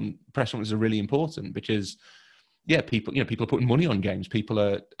important. Press conferences are really important because, people are putting money on games. People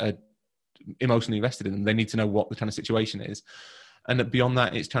are emotionally invested in them. They need to know what the kind of situation is. And beyond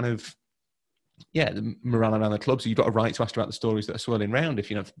that, it's kind of, the morale around the club. So you've got a right to ask about the stories that are swirling around. If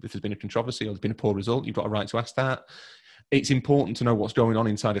there's been a controversy or there's been a poor result, you've got a right to ask that. It's important to know what's going on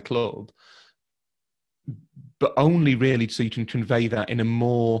inside a club, but only really so you can convey that in a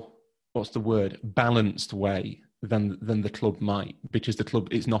more, balanced way than the club might, because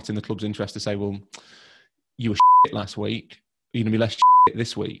it's not in the club's interest to say, well, you were shit last week, you're going to be less shit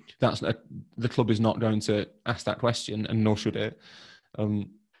this week. The club is not going to ask that question, and nor should it.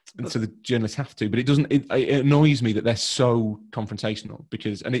 And so the journalists have to, but it doesn't. It annoys me that they're so confrontational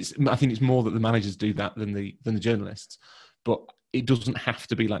I think it's more that the managers do that than the journalists, but it doesn't have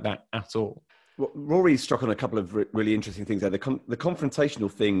to be like that at all. Well, Rory struck on a couple of really interesting things there. The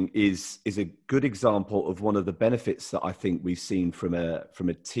confrontational thing is a good example of one of the benefits that I think we've seen from a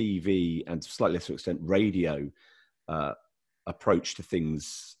TV and to a slightly lesser extent radio approach to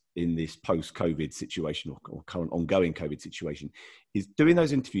things in this post-COVID situation or current ongoing COVID situation, is doing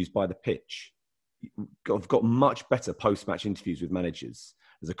those interviews by the pitch. I've got much better post-match interviews with managers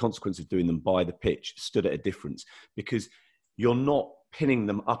as a consequence of doing them by the pitch, stood at a difference, because you're not pinning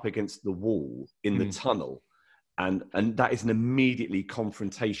them up against the wall in the tunnel. And that is an immediately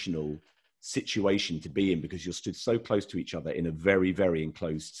confrontational situation to be in, because you're stood so close to each other in a very, very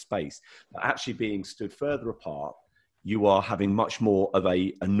enclosed space. But actually being stood further apart, you are having much more of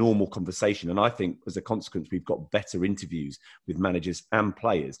a normal conversation. And I think as a consequence, we've got better interviews with managers and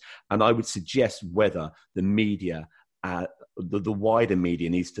players. And I would suggest whether the media, the wider media,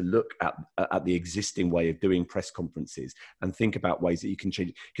 needs to look at the existing way of doing press conferences and think about ways that you can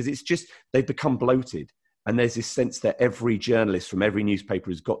change it. Because it's just, they've become bloated. And there's this sense that every journalist from every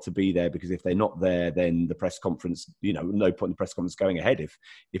newspaper has got to be there, because if they're not there, then the press conference, no point in the press conference going ahead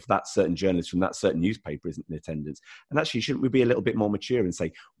if that certain journalist from that certain newspaper isn't in attendance. And actually, shouldn't we be a little bit more mature and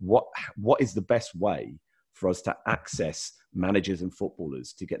say, what is the best way for us to access managers and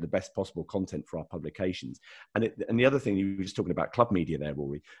footballers to get the best possible content for our publications? And the other thing, you were just talking about club media there,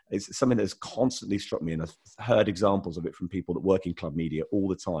 Rory, is something that has constantly struck me, and I've heard examples of it from people that work in club media all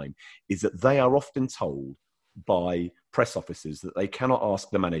the time, is that they are often told by press officers that they cannot ask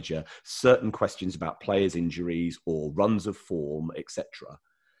the manager certain questions about players' injuries or runs of form, etc.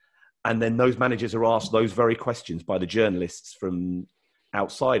 And then those managers are asked those very questions by the journalists from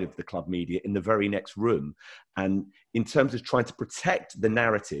outside of the club media in the very next room. And in terms of trying to protect the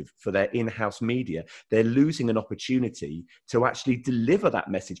narrative for their in-house media, they're losing an opportunity to actually deliver that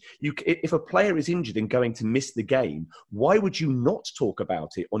message. If a player is injured and going to miss the game, why would you not talk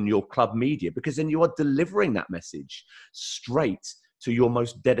about it on your club media? Because then you are delivering that message straight to your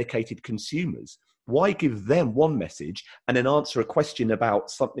most dedicated consumers. Why give them one message and then answer a question about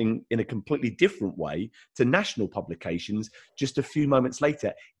something in a completely different way to national publications just a few moments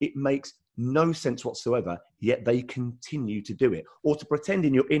later? It makes no sense whatsoever, yet they continue to do it. Or to pretend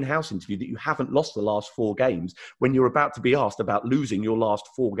in your in-house interview that you haven't lost the last 4 games when you're about to be asked about losing your last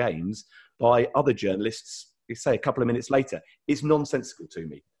 4 games by other journalists, say a couple of minutes later. It's nonsensical to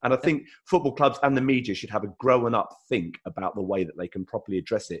me. And I think football clubs and the media should have a grown up think about the way that they can properly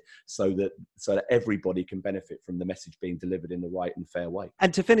address it so that everybody can benefit from the message being delivered in the right and fair way.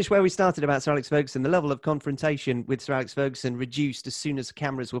 And to finish where we started about Sir Alex Ferguson, the level of confrontation with Sir Alex Ferguson reduced as soon as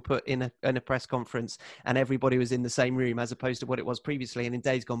cameras were put in a press conference and everybody was in the same room, as opposed to what it was previously and in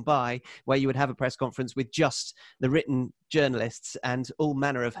days gone by, where you would have a press conference with just the written journalists and all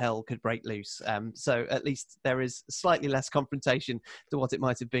manner of hell could break loose. So at least there is slightly less confrontation to what it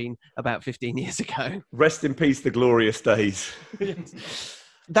might have been about 15 years ago. Rest in peace, the glorious days.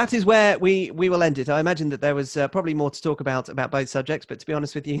 That is where we will end it. I imagine that there was probably more to talk about both subjects, but to be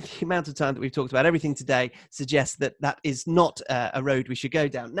honest with you, the amount of time that we've talked about everything today suggests that that is not a road we should go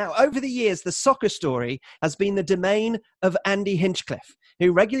down. Now, over the years, the soccer story has been the domain of Andy Hinchcliffe,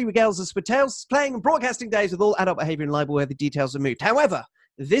 who regularly regales us with tales, playing and broadcasting days with all adult behaviour and libel where the details are moved. However,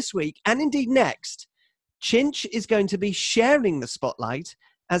 this week, and indeed next, Chinch is going to be sharing the spotlight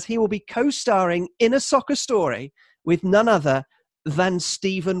as he will be co-starring in a soccer story with none other than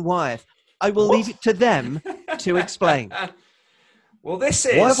Stephen Wyeth. I will leave it to them to explain. Well, this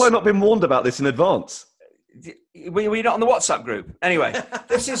is... Why have I not been warned about this in advance? Were you not on the WhatsApp group? Anyway,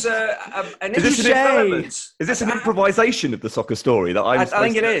 this is an Is this an improvisation of the soccer story that I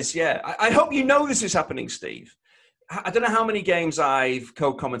think it is, yeah. I hope you know this is happening, Steve. I don't know how many games I've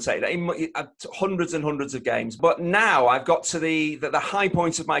co-commentated, hundreds and hundreds of games. But now I've got to the high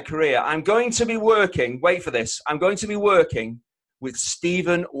point of my career. I'm going to be working, wait for this, I'm going to be working with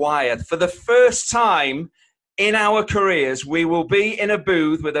Stephen Wyeth. For the first time in our careers, we will be in a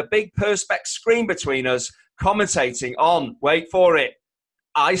booth with a big perspex screen between us, commentating on, wait for it,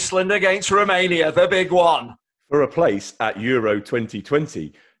 Iceland against Romania, the big one. For a place at Euro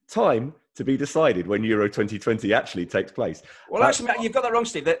 2020. Time to be decided when Euro 2020 actually takes place. Well, actually, you've got that wrong,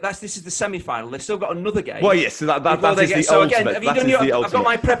 Steve. This is the semi-final. They've still got another game. Well, yes, so that is the ultimate. Again, have you done your? I've got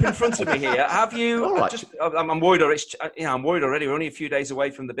my prep in front of me here. Have you? Right. I'm worried already. I'm worried already. We're only a few days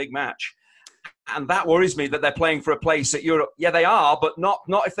away from the big match, and that worries me that they're playing for a place at Europe. Yeah, they are, but not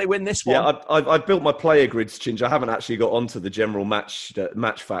if they win this one. Yeah, I've built my player grids, Chinch. I haven't actually got onto the general match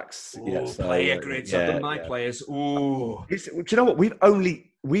facts yet. So, player grids. I've done my players. Ooh. Do you know what?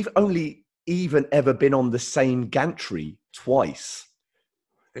 We've only even ever been on the same gantry twice.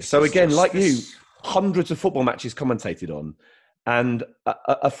 So again, you, hundreds of football matches commentated on, and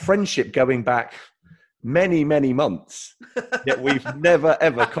a friendship going back many, many months, yet we've never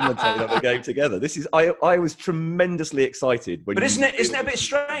ever commentated on a game together. This is I was tremendously excited when. But isn't it a bit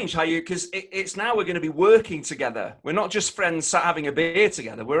strange how you, because it's now we're going to be working together. We're not just friends sat having a beer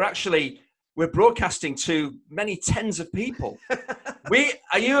together. We're broadcasting to many tens of people.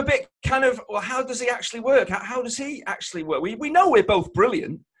 Are you a bit kind of, well, how does he actually work? How does he actually work? We know we're both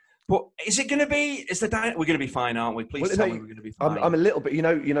brilliant, but is it going to be, we're going to be fine, aren't we? Please tell me we're going to be fine. I'm a little bit, you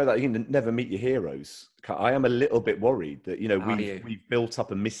know that you can never meet your heroes. I am a little bit worried that, we've built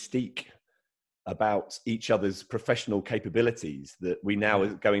up a mystique about each other's professional capabilities that we now are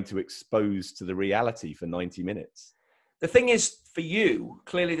going to expose to the reality for 90 minutes. The thing is, for you,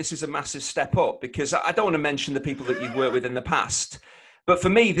 clearly this is a massive step up, because I don't want to mention the people that you've worked with in the past. But for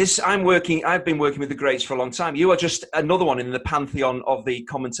me, I've been working with the greats for a long time. You are just another one in the pantheon of the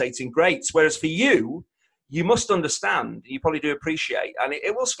commentating greats. Whereas for you, you must understand, you probably do appreciate, and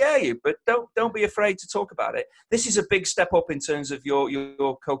it will scare you, but don't be afraid to talk about it. This is a big step up in terms of your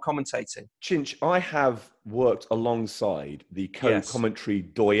co-commentating. Chinch, I have worked alongside the co-commentary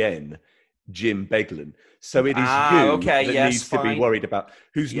doyen, Jim Beglin. So it is needs to be worried about,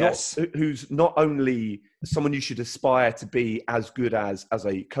 who's not only someone you should aspire to be as good as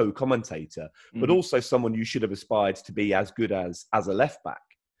a co-commentator, but also someone you should have aspired to be as good as a left back.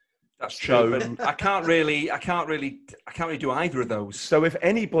 That's true, but I can't really do either of those. So if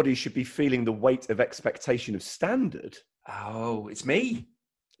anybody should be feeling the weight of expectation of standard, it's me.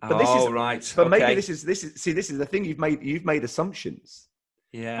 But maybe this is the thing, you've made assumptions.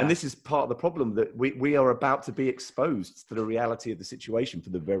 Yeah. And this is part of the problem, that we are about to be exposed to the reality of the situation for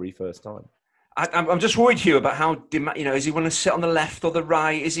the very first time. I'm just worried, Hugh, about how, is he going to sit on the left or the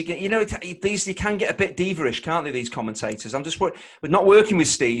right? Is he they can get a bit diva-ish, can't they, these commentators? I'm just worried. With not working with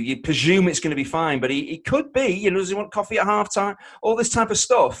Steve, you presume it's going to be fine, but he could be, does he want coffee at half-time? All this type of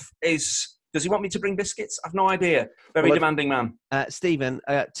stuff does he want me to bring biscuits? I've no idea. Very demanding man. Stephen,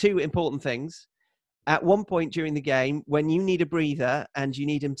 2 important things. at one point during the game, when you need a breather and you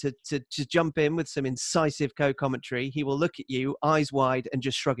need him to jump in with some incisive co-commentary, he will look at you, eyes wide, and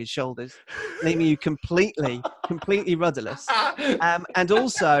just shrug his shoulders, leaving you completely rudderless. And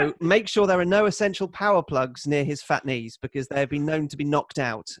also, make sure there are no essential power plugs near his fat knees, because they have been known to be knocked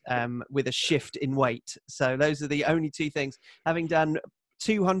out with a shift in weight. So those are the only two things. Having done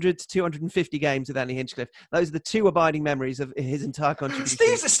 200 to 250 games with Andy Hinchcliffe. Those are the two abiding memories of his entire contribution.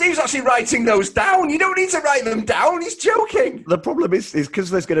 Steve's actually writing those down. You don't need to write them down. He's joking. The problem is because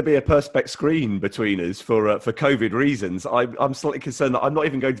there's going to be a perspex screen between us for COVID reasons. I'm slightly concerned that I'm not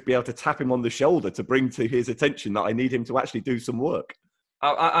even going to be able to tap him on the shoulder to bring to his attention that I need him to actually do some work.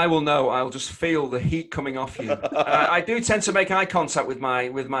 I will know. I'll just feel the heat coming off you. I do tend to make eye contact with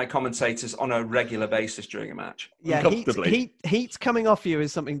my commentators on a regular basis during a match. Yeah, heat coming off you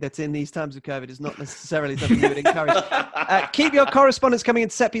is something that in these times of COVID is not necessarily something you would encourage. Keep your correspondence coming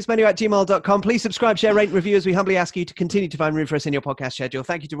into setpiecemenu@gmail.com. Please subscribe, share, rate, and review as we humbly ask you to continue to find room for us in your podcast schedule.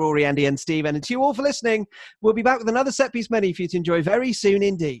 Thank you to Rory, Andy, and Steve, and to you all for listening. We'll be back with another Set Piece Menu for you to enjoy very soon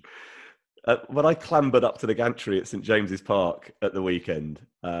indeed. When I clambered up to the gantry at St James's Park at the weekend,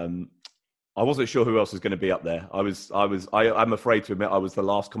 I wasn't sure who else was going to be up there. I'm afraid to admit I was the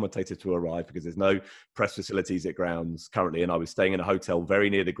last commentator to arrive because there's no press facilities at grounds currently, and I was staying in a hotel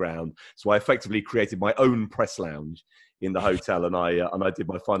very near the ground. So I effectively created my own press lounge in the hotel, and I did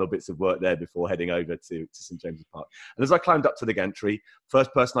my final bits of work there before heading over to St James's Park. And as I climbed up to the gantry,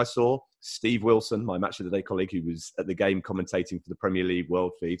 first person I saw, Steve Wilson, my Match of the Day colleague, who was at the game commentating for the Premier League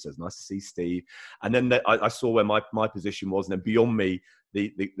World Feed. So it was nice to see Steve. And then I saw where my position was, and then beyond me,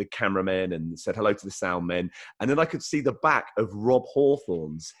 the cameramen, and said hello to the sound men. And then I could see the back of Rob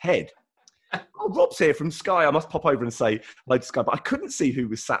Hawthorne's head. Oh, Rob's here from Sky. I must pop over and say hello to Sky. But I couldn't see who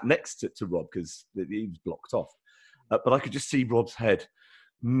was sat next to Rob because he was blocked off. But I could just see Rob's head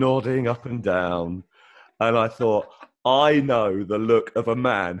nodding up and down. And I thought, I know the look of a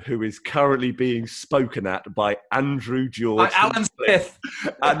man who is currently being spoken at by Andrew George. By Alan Smith.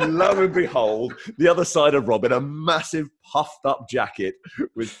 And lo and behold, the other side of Rob in a massive puffed up jacket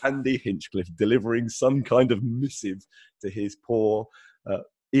with Andy Hinchcliffe delivering some kind of missive to his poor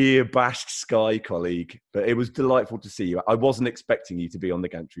ear-bashed Sky colleague. But it was delightful to see you. I wasn't expecting you to be on the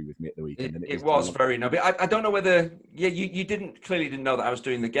gantry with me at the weekend. And it was very nice. I don't know whether, you clearly didn't know that I was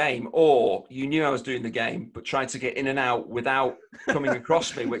doing the game, or you knew I was doing the game, but tried to get in and out without coming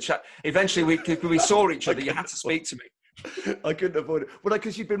across me, which eventually we saw each other. You had to speak to me. I couldn't avoid it. Well,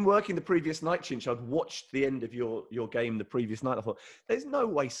 because you'd been working the previous night, Chinch. I'd watched the end of your game the previous night. I thought, there's no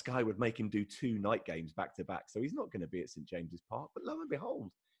way Sky would make him do 2 night games back to back. So he's not going to be at St James's Park. But lo and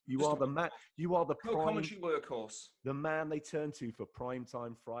behold, you are the man. You are the commentary workhorse. The man they turn to for prime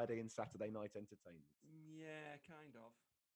time Friday and Saturday night entertainment. Yeah, kind of.